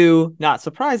you do, not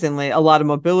surprisingly, a lot of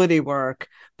mobility work,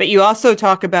 but you also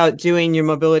talk about doing your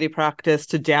mobility practice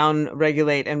to down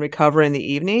regulate and recover in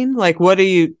the evening. Like,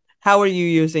 how are you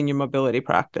using your mobility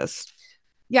practice?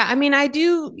 Yeah, I mean, I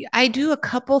do a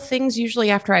couple things usually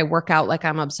after I work out. Like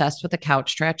I'm obsessed with the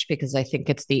couch stretch because I think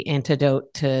it's the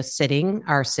antidote to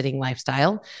our sitting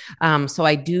lifestyle. So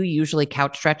I do usually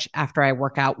couch stretch after I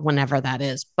work out, whenever that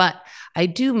is. But I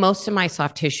do most of my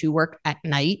soft tissue work at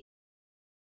night.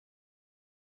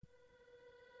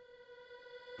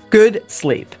 Good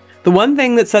sleep. The one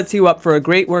thing that sets you up for a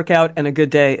great workout and a good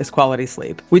day is quality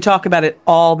sleep. We talk about it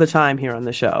all the time here on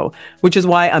the show, which is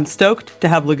why I'm stoked to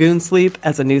have Lagoon Sleep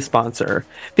as a new sponsor.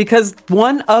 Because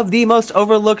one of the most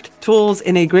overlooked tools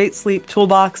in a great sleep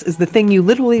toolbox is the thing you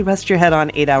literally rest your head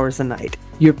on 8 hours a night,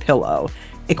 your pillow.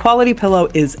 A quality pillow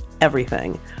is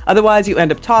everything. Otherwise, you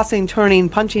end up tossing, turning,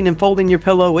 punching, and folding your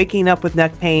pillow, waking up with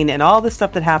neck pain, and all the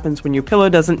stuff that happens when your pillow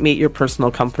doesn't meet your personal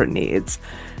comfort needs.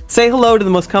 Say hello to the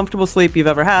most comfortable sleep you've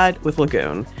ever had with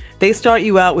Lagoon. They start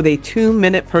you out with a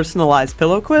 2-minute personalized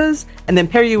pillow quiz and then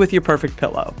pair you with your perfect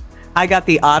pillow. I got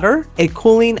the Otter, a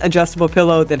cooling adjustable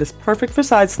pillow that is perfect for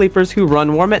side sleepers who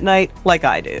run warm at night like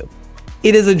I do.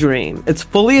 It is a dream. It's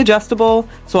fully adjustable,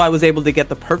 so I was able to get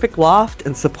the perfect loft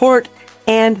and support,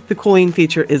 and the cooling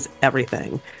feature is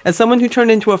everything. As someone who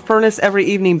turned into a furnace every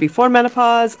evening before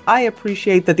menopause, I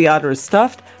appreciate that the Otter is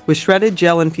stuffed with shredded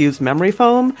gel-infused memory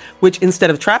foam, which instead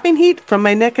of trapping heat from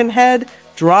my neck and head,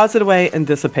 draws it away and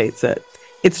dissipates it.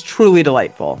 It's truly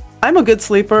delightful. I'm a good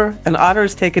sleeper, and Otter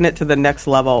has taken it to the next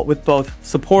level with both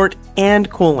support and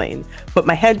cooling. Put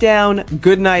my head down,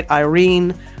 good night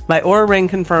Irene. My Oura Ring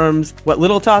confirms what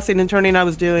little tossing and turning I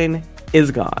was doing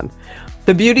is gone.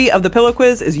 The beauty of the pillow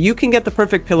quiz is you can get the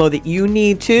perfect pillow that you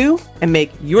need to and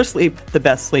make your sleep the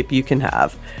best sleep you can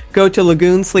have. Go to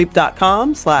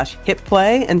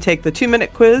lagoonsleep.com/hitplay and take the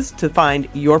 2-minute quiz to find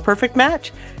your perfect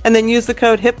match, and then use the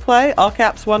code HITPLAY, all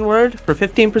caps one word, for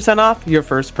 15% off your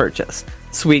first purchase.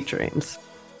 Sweet dreams.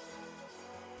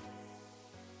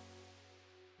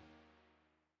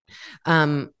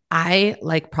 I,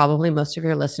 like probably most of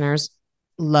your listeners,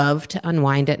 love to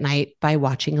unwind at night by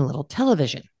watching a little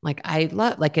television. Like I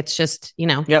love, like, it's just,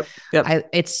 Yep.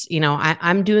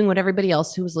 I'm doing what everybody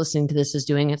else who is listening to this is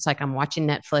doing. It's like I'm watching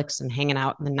Netflix and hanging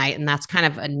out in the night. And that's kind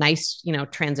of a nice,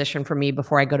 transition for me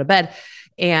before I go to bed.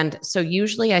 And so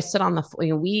usually I sit on the,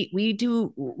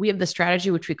 we have the strategy,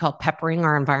 which we call peppering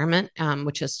our environment,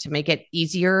 which is to make it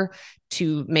easier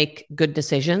to make good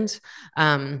decisions.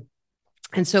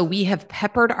 And so we have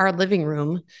peppered our living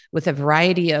room with a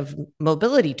variety of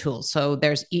mobility tools. So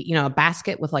there's, a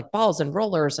basket with like balls and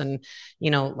rollers and,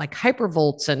 like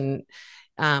hypervolts and,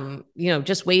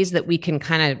 just ways that we can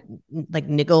kind of like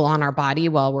niggle on our body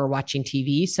while we're watching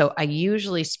TV. So I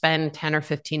usually spend 10 or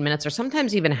 15 minutes or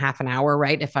sometimes even half an hour,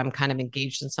 right? If I'm kind of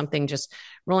engaged in something, just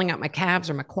rolling out my calves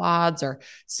or my quads or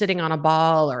sitting on a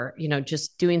ball or,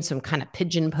 just doing some kind of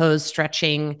pigeon pose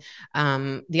stretching.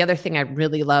 The other thing I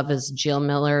really love is Jill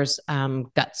Miller's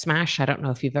gut smash. I don't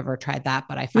know if you've ever tried that,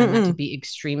 but I find that to be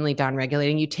extremely down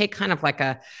regulating. You take kind of like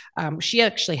she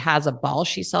actually has a ball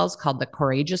she sells called the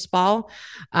Courageous Ball.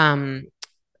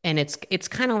 And it's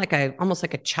kind of like almost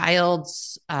like a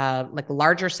child's, like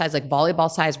larger size, like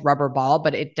volleyball size rubber ball,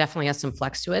 but it definitely has some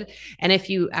flex to it. And if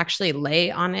you actually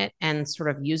lay on it and sort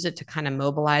of use it to kind of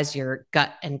mobilize your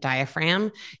gut and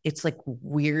diaphragm, it's like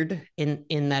weird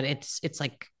in that it's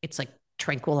like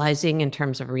tranquilizing in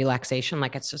terms of relaxation.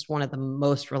 Like it's just one of the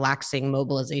most relaxing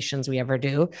mobilizations we ever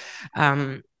do.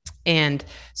 And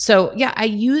so, yeah, I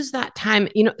use that time.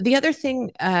 The other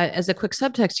thing, as a quick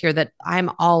subtext here that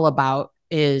I'm all about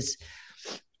is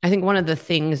I think one of the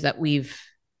things that we've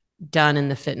done in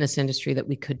the fitness industry that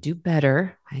we could do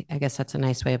better, I guess that's a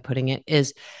nice way of putting it,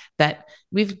 is that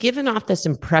we've given off this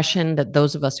impression that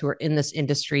those of us who are in this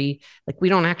industry, like we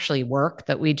don't actually work,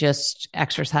 that we just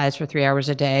exercise for 3 hours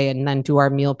a day and then do our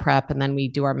meal prep and then we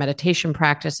do our meditation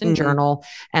practice and journal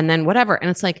and then whatever. And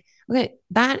it's like, okay,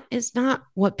 that is not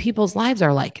what people's lives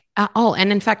are like at all.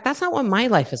 And in fact, that's not what my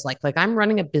life is like. Like I'm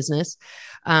running a business.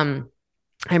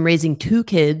 I'm raising 2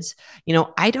 kids.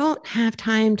 I don't have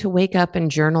time to wake up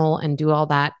and journal and do all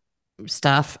that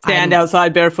stuff. Stand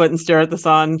outside barefoot and stare at the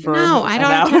sun for no, I don't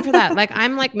have time for that. Like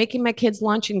I'm like making my kids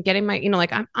lunch and getting my,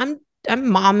 like I'm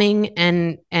momming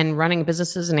and running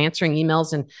businesses and answering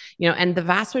emails and, and the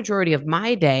vast majority of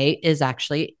my day is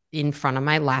actually in front of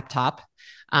my laptop,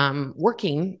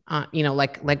 working,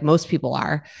 like most people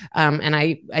are. And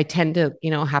I tend to,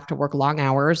 have to work long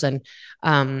hours and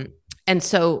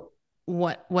so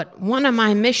what one of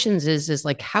my missions is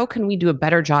like, how can we do a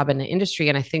better job in the industry?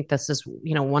 And I think this is,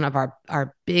 one of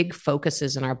our big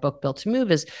focuses in our book, Built to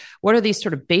Move, is what are these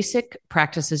sort of basic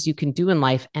practices you can do in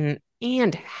life,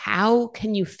 and how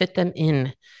can you fit them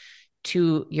in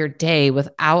to your day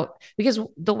without, because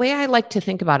the way I like to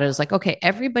think about it is like, okay,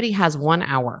 everybody has 1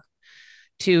 hour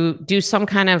to do some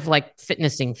kind of like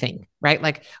fitnessing thing, right?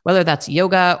 Like whether that's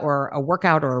yoga or a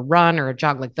workout or a run or a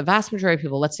jog, like the vast majority of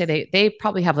people, let's say they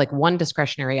probably have like one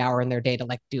discretionary hour in their day to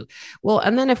like do. Well,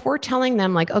 and then if we're telling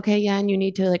them like, okay, yeah, and you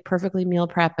need to like perfectly meal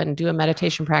prep and do a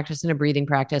meditation practice and a breathing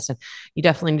practice, and you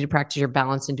definitely need to practice your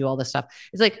balance and do all this stuff.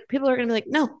 It's like, people are going to be like,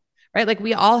 no, right? Like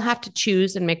we all have to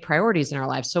choose and make priorities in our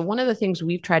lives. So one of the things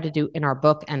we've tried to do in our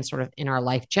book and sort of in our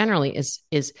life generally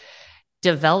is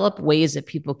develop ways that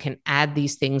people can add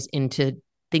these things into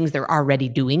things they're already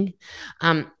doing,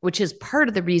 which is part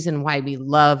of the reason why we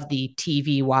love the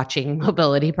TV watching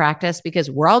mobility practice, because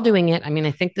we're all doing it. I mean,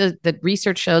 I think the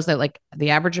research shows that like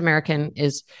the average American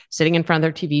is sitting in front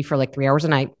of their TV for like 3 hours a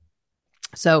night.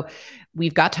 So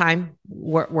we've got time.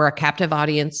 We're a captive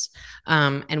audience.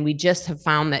 And we just have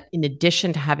found that in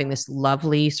addition to having this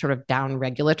lovely sort of down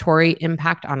regulatory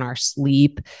impact on our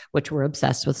sleep, which we're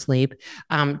obsessed with sleep,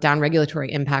 down regulatory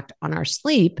impact on our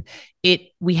sleep,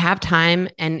 we have time,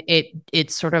 and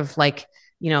it's sort of like,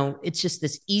 it's just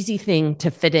this easy thing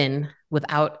to fit in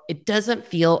without, it doesn't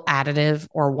feel additive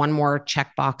or one more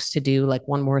checkbox to do, like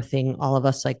one more thing all of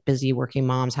us like busy working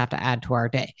moms have to add to our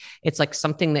day. It's like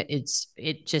something that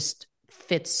it just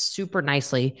fits super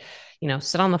nicely,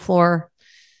 sit on the floor.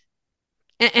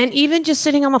 And even just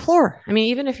sitting on the floor. I mean,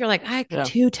 even if you're like, I'm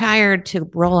too tired to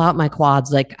roll out my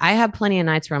quads, like I have plenty of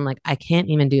nights where I'm like, I can't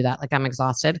even do that. Like I'm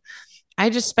exhausted. I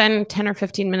just spend 10 or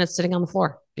 15 minutes sitting on the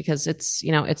floor because it's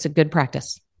a good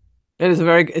practice. It's a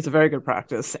very good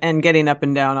practice, and getting up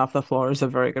and down off the floor is a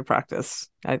very good practice.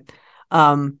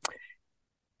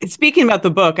 Speaking about the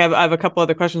book, I have a couple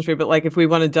other questions for you, but like if we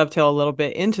want to dovetail a little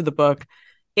bit into the book,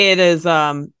 it is,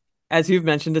 as you've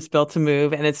mentioned, it's Built to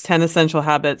Move, and it's 10 essential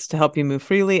habits to help you move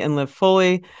freely and live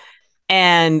fully.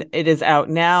 And it is out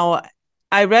now.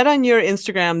 I read on your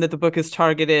Instagram that the book is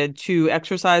targeted to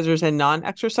exercisers and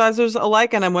non-exercisers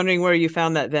alike, and I'm wondering where you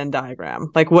found that Venn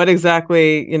diagram. Like, what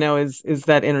exactly, is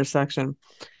that intersection?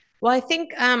 Well, I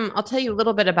think I'll tell you a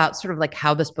little bit about sort of like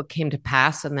how this book came to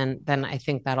pass, and then I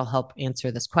think that'll help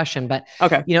answer this question. But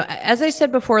okay, as I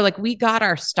said before, like we got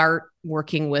our start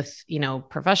working with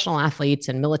professional athletes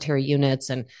and military units,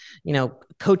 and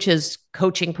coaches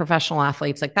coaching professional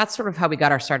athletes. Like that's sort of how we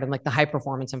got our start in like the high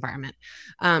performance environment.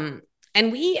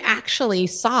 And we actually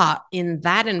saw in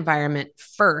that environment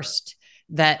first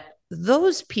that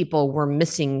those people were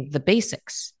missing the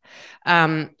basics.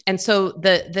 And so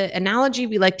the analogy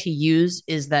we like to use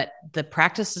is that the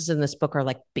practices in this book are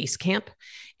like base camp,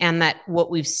 and that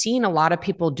what we've seen a lot of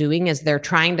people doing is they're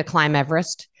trying to climb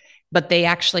Everest, but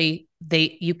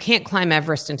you can't climb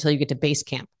Everest until you get to base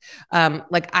camp.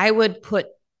 Like I would put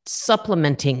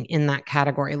supplementing in that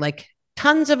category, like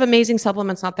tons of amazing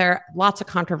supplements out there, lots of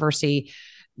controversy,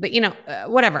 but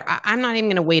whatever. I'm not even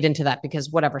going to wade into that because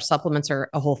whatever, supplements are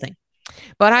a whole thing.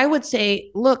 But I would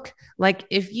say, look, like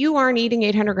if you aren't eating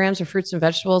 800 grams of fruits and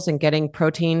vegetables and getting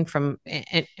protein from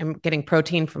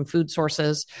food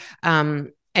sources,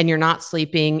 and you're not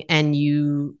sleeping and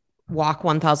you walk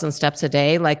 1,000 steps a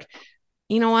day, like,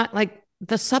 you know what, like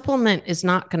the supplement is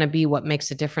not going to be what makes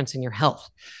a difference in your health,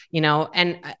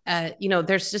 and,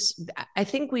 there's just, I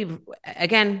think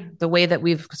again, the way that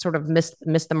we've sort of missed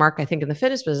the mark, I think in the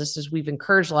fitness business is we've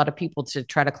encouraged a lot of people to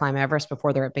try to climb Everest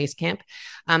before they're at base camp.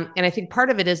 And I think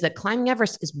part of it is that climbing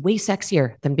Everest is way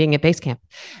sexier than being at base camp.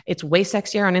 It's way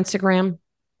sexier on Instagram.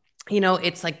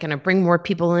 It's like going to bring more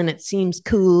people in. It seems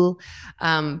cool.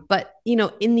 But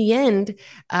in the end,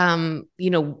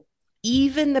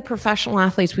 even the professional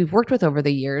athletes we've worked with over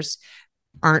the years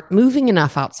aren't moving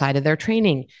enough outside of their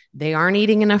training. They aren't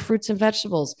eating enough fruits and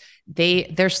vegetables.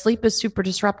 Their sleep is super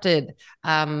disrupted.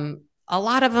 A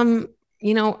lot of them,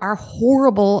 are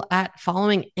horrible at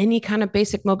following any kind of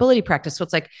basic mobility practice. So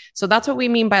it's like, so that's what we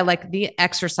mean by like the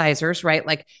exercisers, right?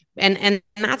 Like, and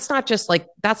that's not just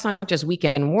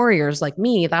weekend warriors like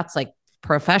me. That's like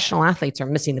professional athletes are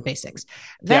missing the basics.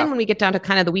 Then when we get down to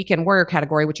kind of the weekend warrior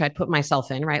category, which I'd put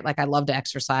myself in, right? Like I love to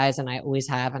exercise and I always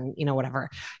have, and whatever,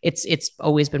 it's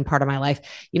always been part of my life.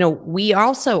 We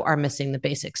also are missing the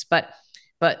basics, but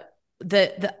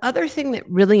the other thing that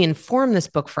really informed this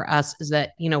book for us is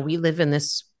that, we live in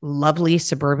this lovely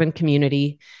suburban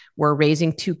community. We're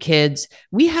raising 2 kids.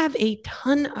 We have a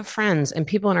ton of friends and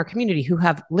people in our community who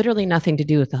have literally nothing to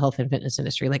do with the health and fitness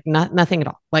industry, like nothing at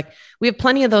all. Like we have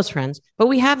plenty of those friends, but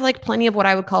we have like plenty of what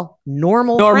I would call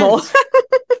normal friends.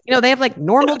 They have like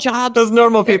normal jobs. Those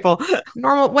normal people.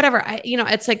 Normal, whatever.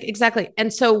 It's like exactly.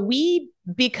 And so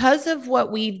because of what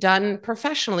we've done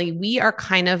professionally, we are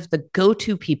kind of the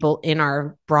go-to people in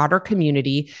our broader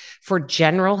community for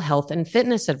general health and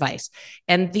fitness advice.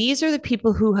 And these are the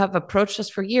people who have approached us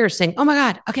for years saying, oh my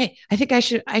God, okay, I think I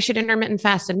should intermittent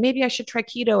fast, and maybe I should try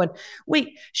keto. And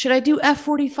wait, should I do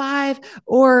F45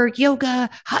 or yoga,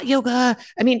 hot yoga?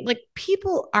 I mean, like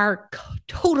people are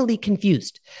totally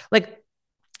confused. Like,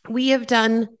 we have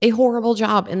done a horrible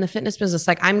job in the fitness business.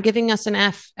 Like I'm giving us an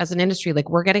F as an industry. Like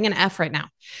we're getting an F right now.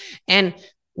 And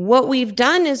what we've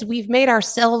done is we've made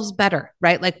ourselves better,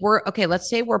 right? Like let's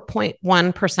say we're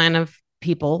 0.1% of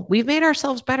people. We've made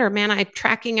ourselves better, man. I'm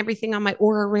tracking everything on my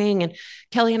Oura ring, and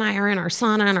Kelly and I are in our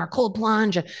sauna and our cold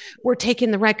plunge. And we're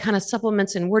taking the right kind of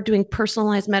supplements, and we're doing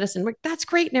personalized medicine. That's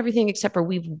great and everything, except for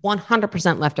we've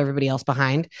 100% left everybody else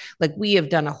behind. Like we have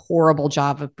done a horrible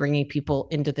job of bringing people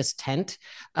into this tent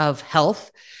of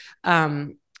health.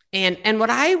 And what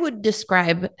I would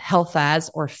describe health as,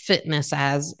 or fitness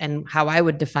as, and how I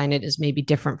would define it is maybe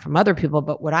different from other people,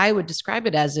 but what I would describe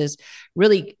it as is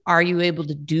really, are you able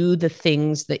to do the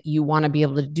things that you want to be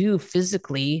able to do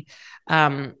physically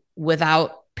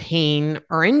without pain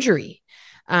or injury?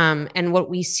 And what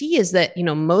we see is that,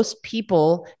 most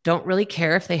people don't really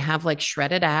care if they have like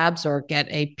shredded abs or get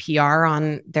a PR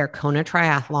on their Kona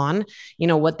triathlon.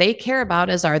 What they care about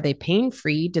is, are they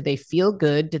pain-free? Do they feel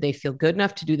good? Do they feel good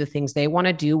enough to do the things they want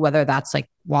to do, whether that's like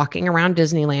walking around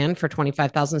Disneyland for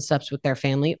 25,000 steps with their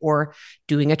family or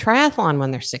doing a triathlon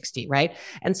when they're 60, right?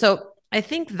 And so I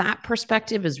think that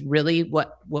perspective is really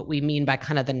what we mean by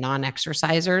kind of the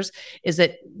non-exercisers, is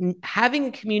that having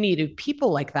a community of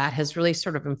people like that has really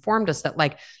sort of informed us that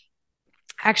like,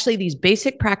 actually these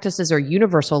basic practices are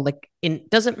universal. Like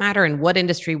doesn't matter in what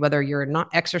industry, whether you're a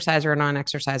exerciser or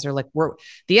non-exerciser, like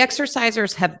the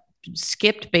exercisers have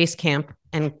skipped base camp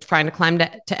and trying to climb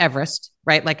to Everest,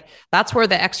 right? Like that's where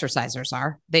the exercisers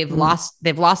are. They've lost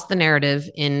the narrative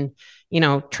in,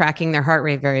 tracking their heart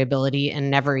rate variability and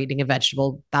never eating a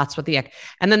vegetable. That's what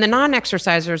and then the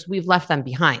non-exercisers, we've left them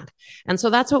behind. And so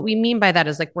that's what we mean by that,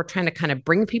 is like, we're trying to kind of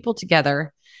bring people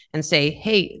together and say,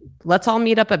 hey, let's all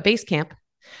meet up at base camp.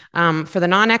 For the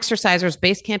non-exercisers,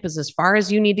 base camp is as far as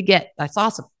you need to get. That's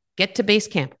awesome. Get to base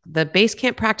camp. The base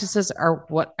camp practices are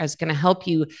what is going to help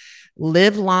you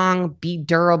live long, be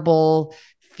durable,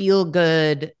 feel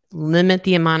good, limit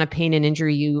the amount of pain and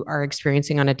injury you are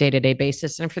experiencing on a day-to-day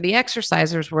basis. And for the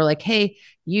exercisers, we're like, hey,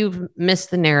 you've missed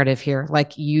the narrative here.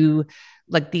 Like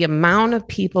the amount of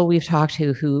people we've talked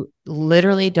to who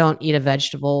literally don't eat a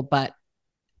vegetable, but,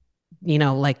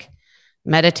 like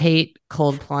meditate,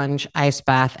 cold plunge, ice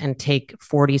bath, and take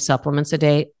 40 supplements a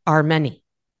day are many.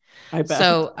 I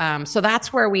bet. So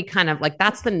that's where we kind of like,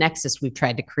 that's the nexus we've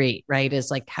tried to create, right?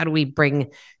 Is like, how do we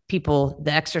bring people,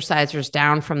 the exercisers,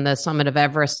 down from the summit of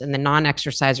Everest, and the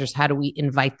non-exercisers, how do we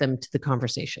invite them to the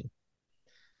conversation?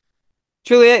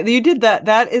 Juliet, you did that.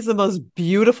 That is the most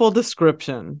beautiful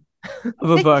description of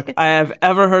a book I have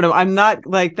ever heard of. I'm not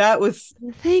like, that was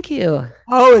thank you.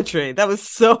 Poetry. That was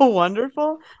so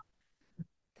wonderful.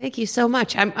 Thank you so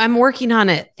much. I'm working on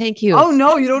it. Thank you. Oh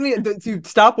no, you don't need to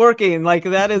stop working. Like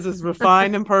that is as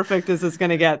refined and perfect as it's going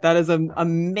to get. That is an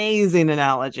amazing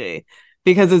analogy,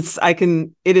 because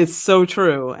it is so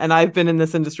true. And I've been in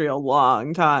this industry a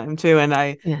long time too. And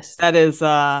I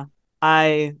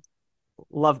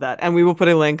love that. And we will put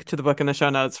a link to the book in the show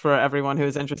notes for everyone who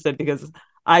is interested, because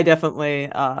I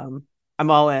definitely, I'm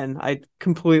all in. I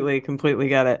completely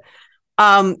get it.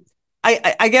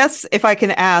 I guess if I can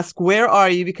ask, where are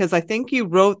you? Because I think you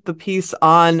wrote the piece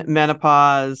on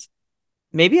menopause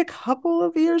maybe a couple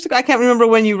of years ago. I can't remember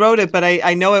when you wrote it, but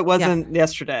I know it wasn't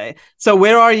yesterday. So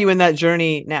where are you in that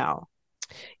journey now?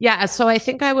 Yeah. So I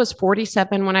think I was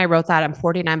 47 when I wrote that. I'm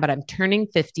 49, but I'm turning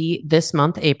 50 this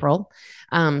month, April.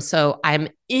 So I'm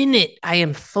in it. I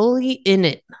am fully in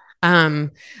it.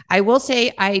 I will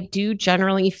say I do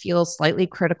generally feel slightly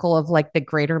critical of like the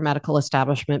greater medical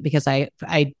establishment, because I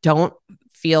don't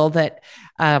feel that,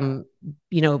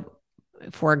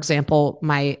 for example,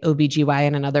 my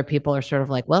OBGYN and other people are sort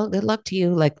of like, well, good luck to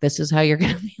you. Like, this is how you're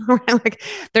going to be. Like,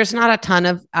 there's not a ton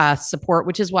of support,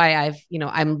 which is why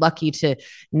I'm lucky to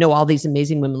know all these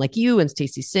amazing women like you and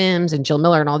Stacey Sims and Jill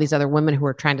Miller and all these other women who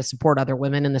are trying to support other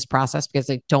women in this process, because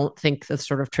I don't think the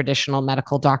sort of traditional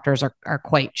medical doctors are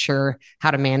quite sure how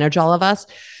to manage all of us.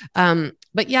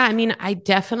 But yeah, I mean, I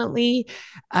definitely,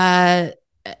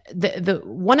 the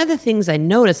one of the things I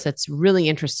noticed that's really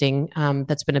interesting,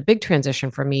 that's been a big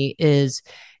transition for me is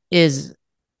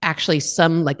actually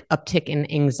some like uptick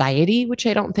in anxiety, which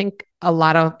I don't think a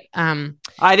lot of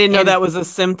I didn't know and that was a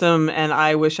symptom, and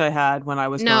I wish I had when I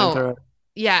was going no. through it.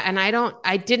 Yeah. And I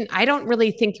don't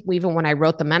really think even when I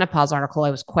wrote the menopause article,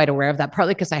 I was quite aware of that,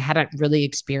 partly because I hadn't really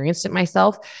experienced it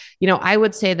myself. I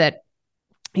would say that,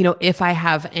 if I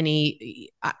have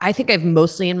I think I've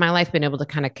mostly in my life been able to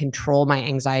kind of control my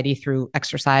anxiety through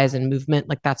exercise and movement.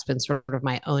 Like that's been sort of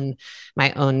my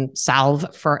own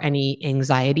salve for any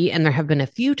anxiety. And there have been a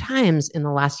few times in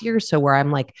the last year or so where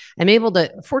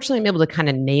fortunately, I'm able to kind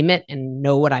of name it and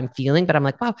know what I'm feeling. But I'm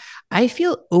like, wow, I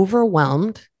feel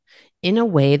overwhelmed in a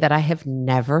way that I have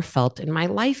never felt in my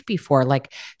life before.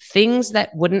 Like things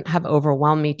that wouldn't have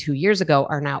overwhelmed me 2 years ago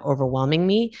are now overwhelming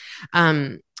me.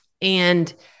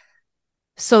 And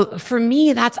so for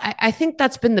me, I think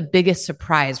that's been the biggest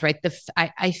surprise, right?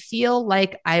 I feel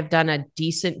like I've done a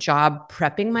decent job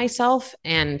prepping myself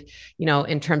and,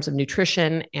 in terms of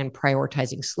nutrition and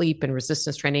prioritizing sleep and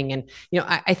resistance training. And,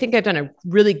 I think I've done a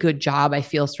really good job. I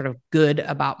feel sort of good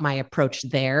about my approach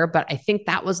there, but I think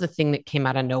that was the thing that came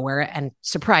out of nowhere and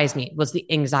surprised me was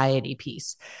the anxiety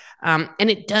piece. And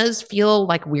it does feel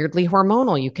like weirdly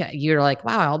hormonal. You're like,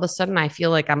 wow, all of a sudden I feel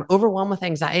like I'm overwhelmed with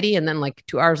anxiety. And then like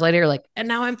 2 hours later, like, and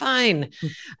now I'm fine.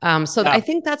 So Yeah. I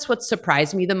think that's what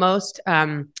surprised me the most.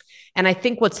 And I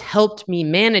think what's helped me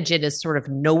manage it is sort of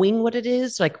knowing what it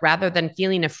is, like rather than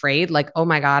feeling afraid, like, oh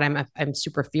my God, I'm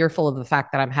super fearful of the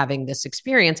fact that I'm having this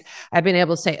experience. I've been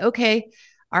able to say, okay,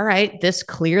 all right, this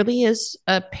clearly is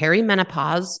a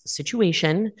perimenopause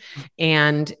situation.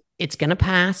 And it's going to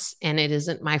pass and it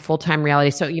isn't my full-time reality.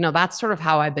 So, that's sort of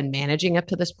how I've been managing up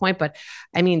to this point. But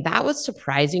I mean, that was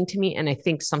surprising to me. And I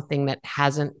think something that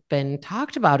hasn't been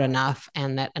talked about enough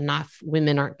and that enough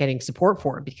women aren't getting support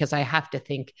for, because I have to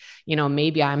think,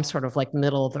 maybe I'm sort of like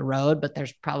middle of the road, but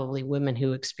there's probably women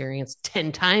who experience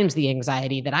 10 times the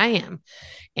anxiety that I am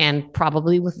and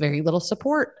probably with very little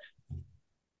support.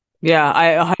 Yeah,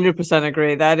 I 100%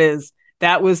 agree.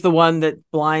 That was the one that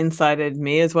blindsided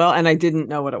me as well, and I didn't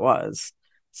know what it was.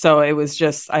 So it was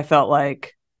just I felt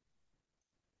like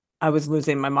I was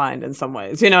losing my mind in some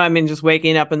ways. I mean, just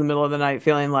waking up in the middle of the night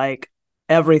feeling like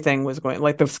everything was going,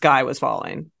 like the sky was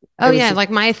falling. Oh It was yeah, just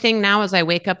like my thing now is I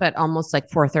wake up at almost like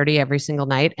 4:30 every single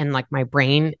night and like my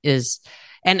brain is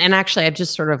and actually I've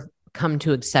just sort of come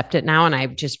to accept it now and I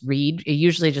just read,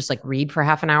 usually just like read for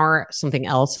half an hour something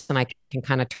else and I can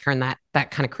kind of turn that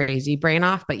kind of crazy brain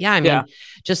off. But yeah, I yeah. mean,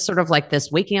 just sort of like this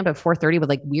waking up at 4:30 with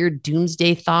like weird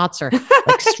doomsday thoughts or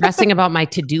like stressing about my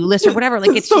to-do list or whatever.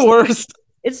 Like It's the worst.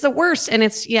 it's the worst.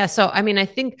 And so I mean, I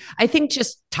think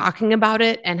just talking about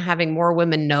it and having more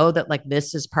women know that like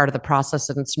this is part of the process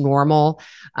and it's normal.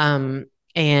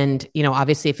 And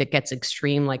obviously if it gets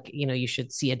extreme, like, you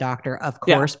should see a doctor, of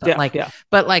Yeah, course, but yeah, like, yeah.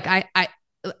 but like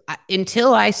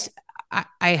until I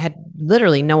had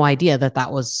literally no idea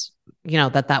that was,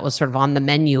 that was sort of on the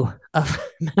menu of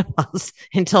menopause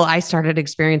until I started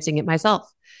experiencing it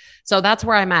myself. So that's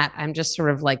where I'm at. I'm just sort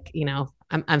of like,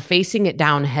 I'm facing it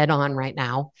down head on right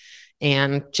now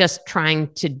and just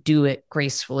trying to do it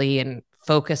gracefully and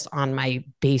focus on my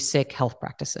basic health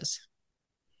practices.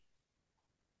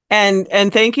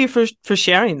 And thank you for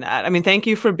sharing that. I mean, thank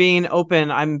you for being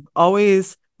open. I'm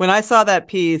always when I saw that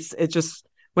piece, it just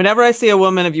whenever I see a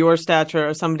woman of your stature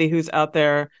or somebody who's out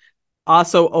there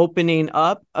also opening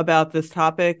up about this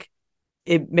topic,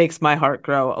 it makes my heart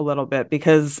grow a little bit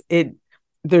because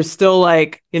there's still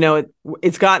like,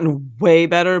 it's gotten way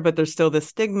better, but there's still this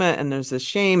stigma and there's this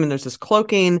shame and there's this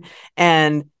cloaking,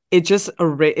 and it just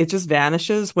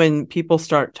vanishes when people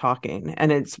start talking,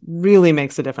 and it really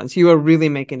makes a difference. You are really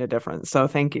making a difference. So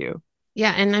thank you.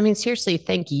 Yeah. And I mean, seriously,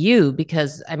 thank you.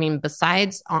 Because I mean,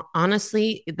 besides,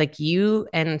 honestly, like you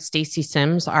and Stacy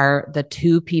Sims are the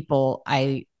two people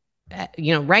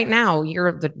right now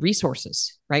you're the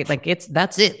resources, right? Like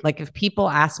that's it. Like if people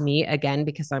ask me again,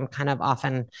 because I'm kind of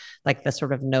often like the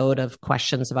sort of node of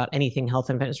questions about anything health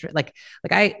and fitness,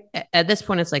 at this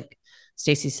point, it's like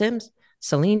Stacy Sims,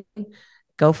 Celine,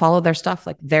 go follow their stuff.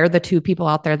 Like they're the two people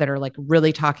out there that are like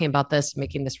really talking about this,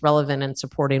 making this relevant and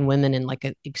supporting women in like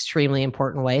an extremely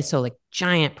important way. So like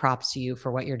giant props to you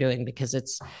for what you're doing, because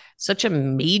it's such a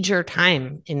major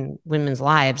time in women's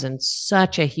lives and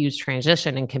such a huge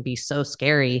transition and can be so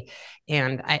scary.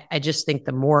 And I just think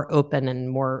the more open and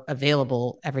more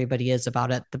available everybody is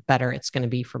about it, the better it's going to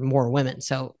be for more women.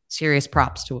 So serious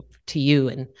props to you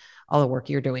and all the work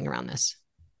you're doing around this.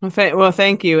 Well,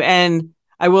 thank you. And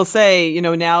I will say,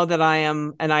 now that I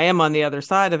am on the other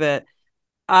side of it,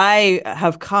 I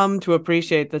have come to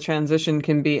appreciate the transition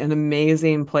can be an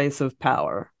amazing place of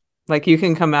power. Like you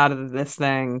can come out of this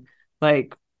thing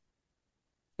like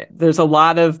there's a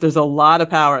lot of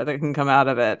power that can come out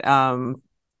of it.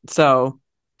 So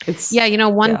it's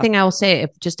one thing I will say,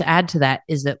 if just to add to that,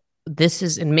 is that this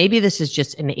is, and maybe this is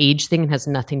just an age thing and has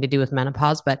nothing to do with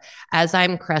menopause, but as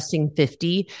I'm cresting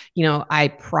 50, I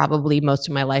probably most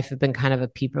of my life have been kind of a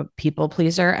people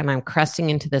pleaser, and I'm cresting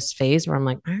into this phase where I'm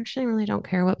like, I actually really don't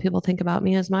care what people think about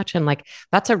me as much. And like,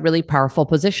 that's a really powerful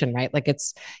position, right? Like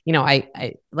it's, I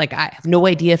have no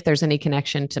idea if there's any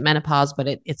connection to menopause, but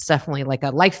it's definitely like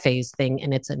a life phase thing,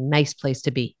 and it's a nice place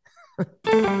to be.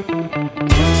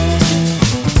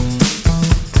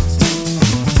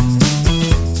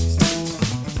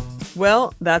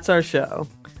 Well, that's our show.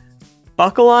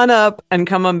 Buckle on up and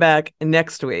come on back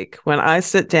next week when I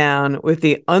sit down with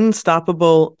the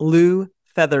unstoppable Lou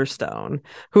Featherstone,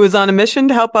 who is on a mission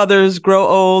to help others grow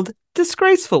old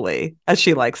disgracefully, as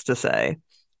she likes to say.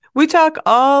 We talk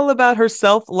all about her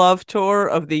self-love tour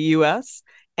of the U.S.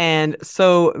 and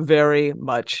so very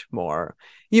much more.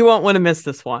 You won't want to miss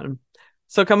this one.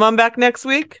 So come on back next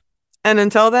week. And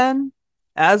until then,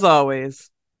 as always,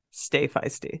 stay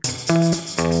feisty.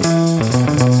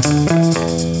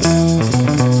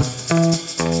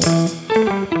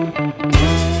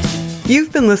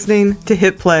 You've been listening to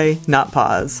Hit Play, Not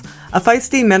Pause, a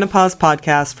feisty menopause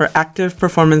podcast for active,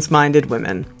 performance-minded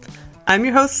women. I'm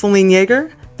your host, Celine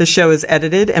Yeager. The show is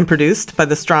edited and produced by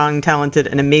the strong, talented,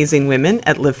 and amazing women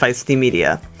at Live Feisty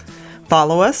Media.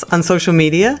 Follow us on social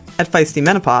media at Feisty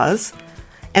Menopause.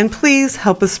 And please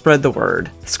help us spread the word.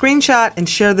 Screenshot and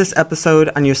share this episode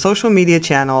on your social media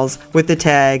channels with the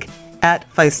tag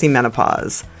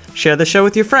 @FeistyMenopause. Share the show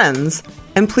with your friends.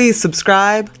 And please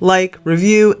subscribe, like,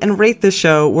 review, and rate this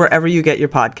show wherever you get your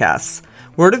podcasts.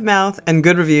 Word of mouth and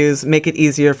good reviews make it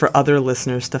easier for other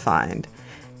listeners to find.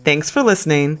 Thanks for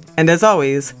listening, and as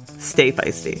always, stay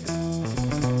feisty.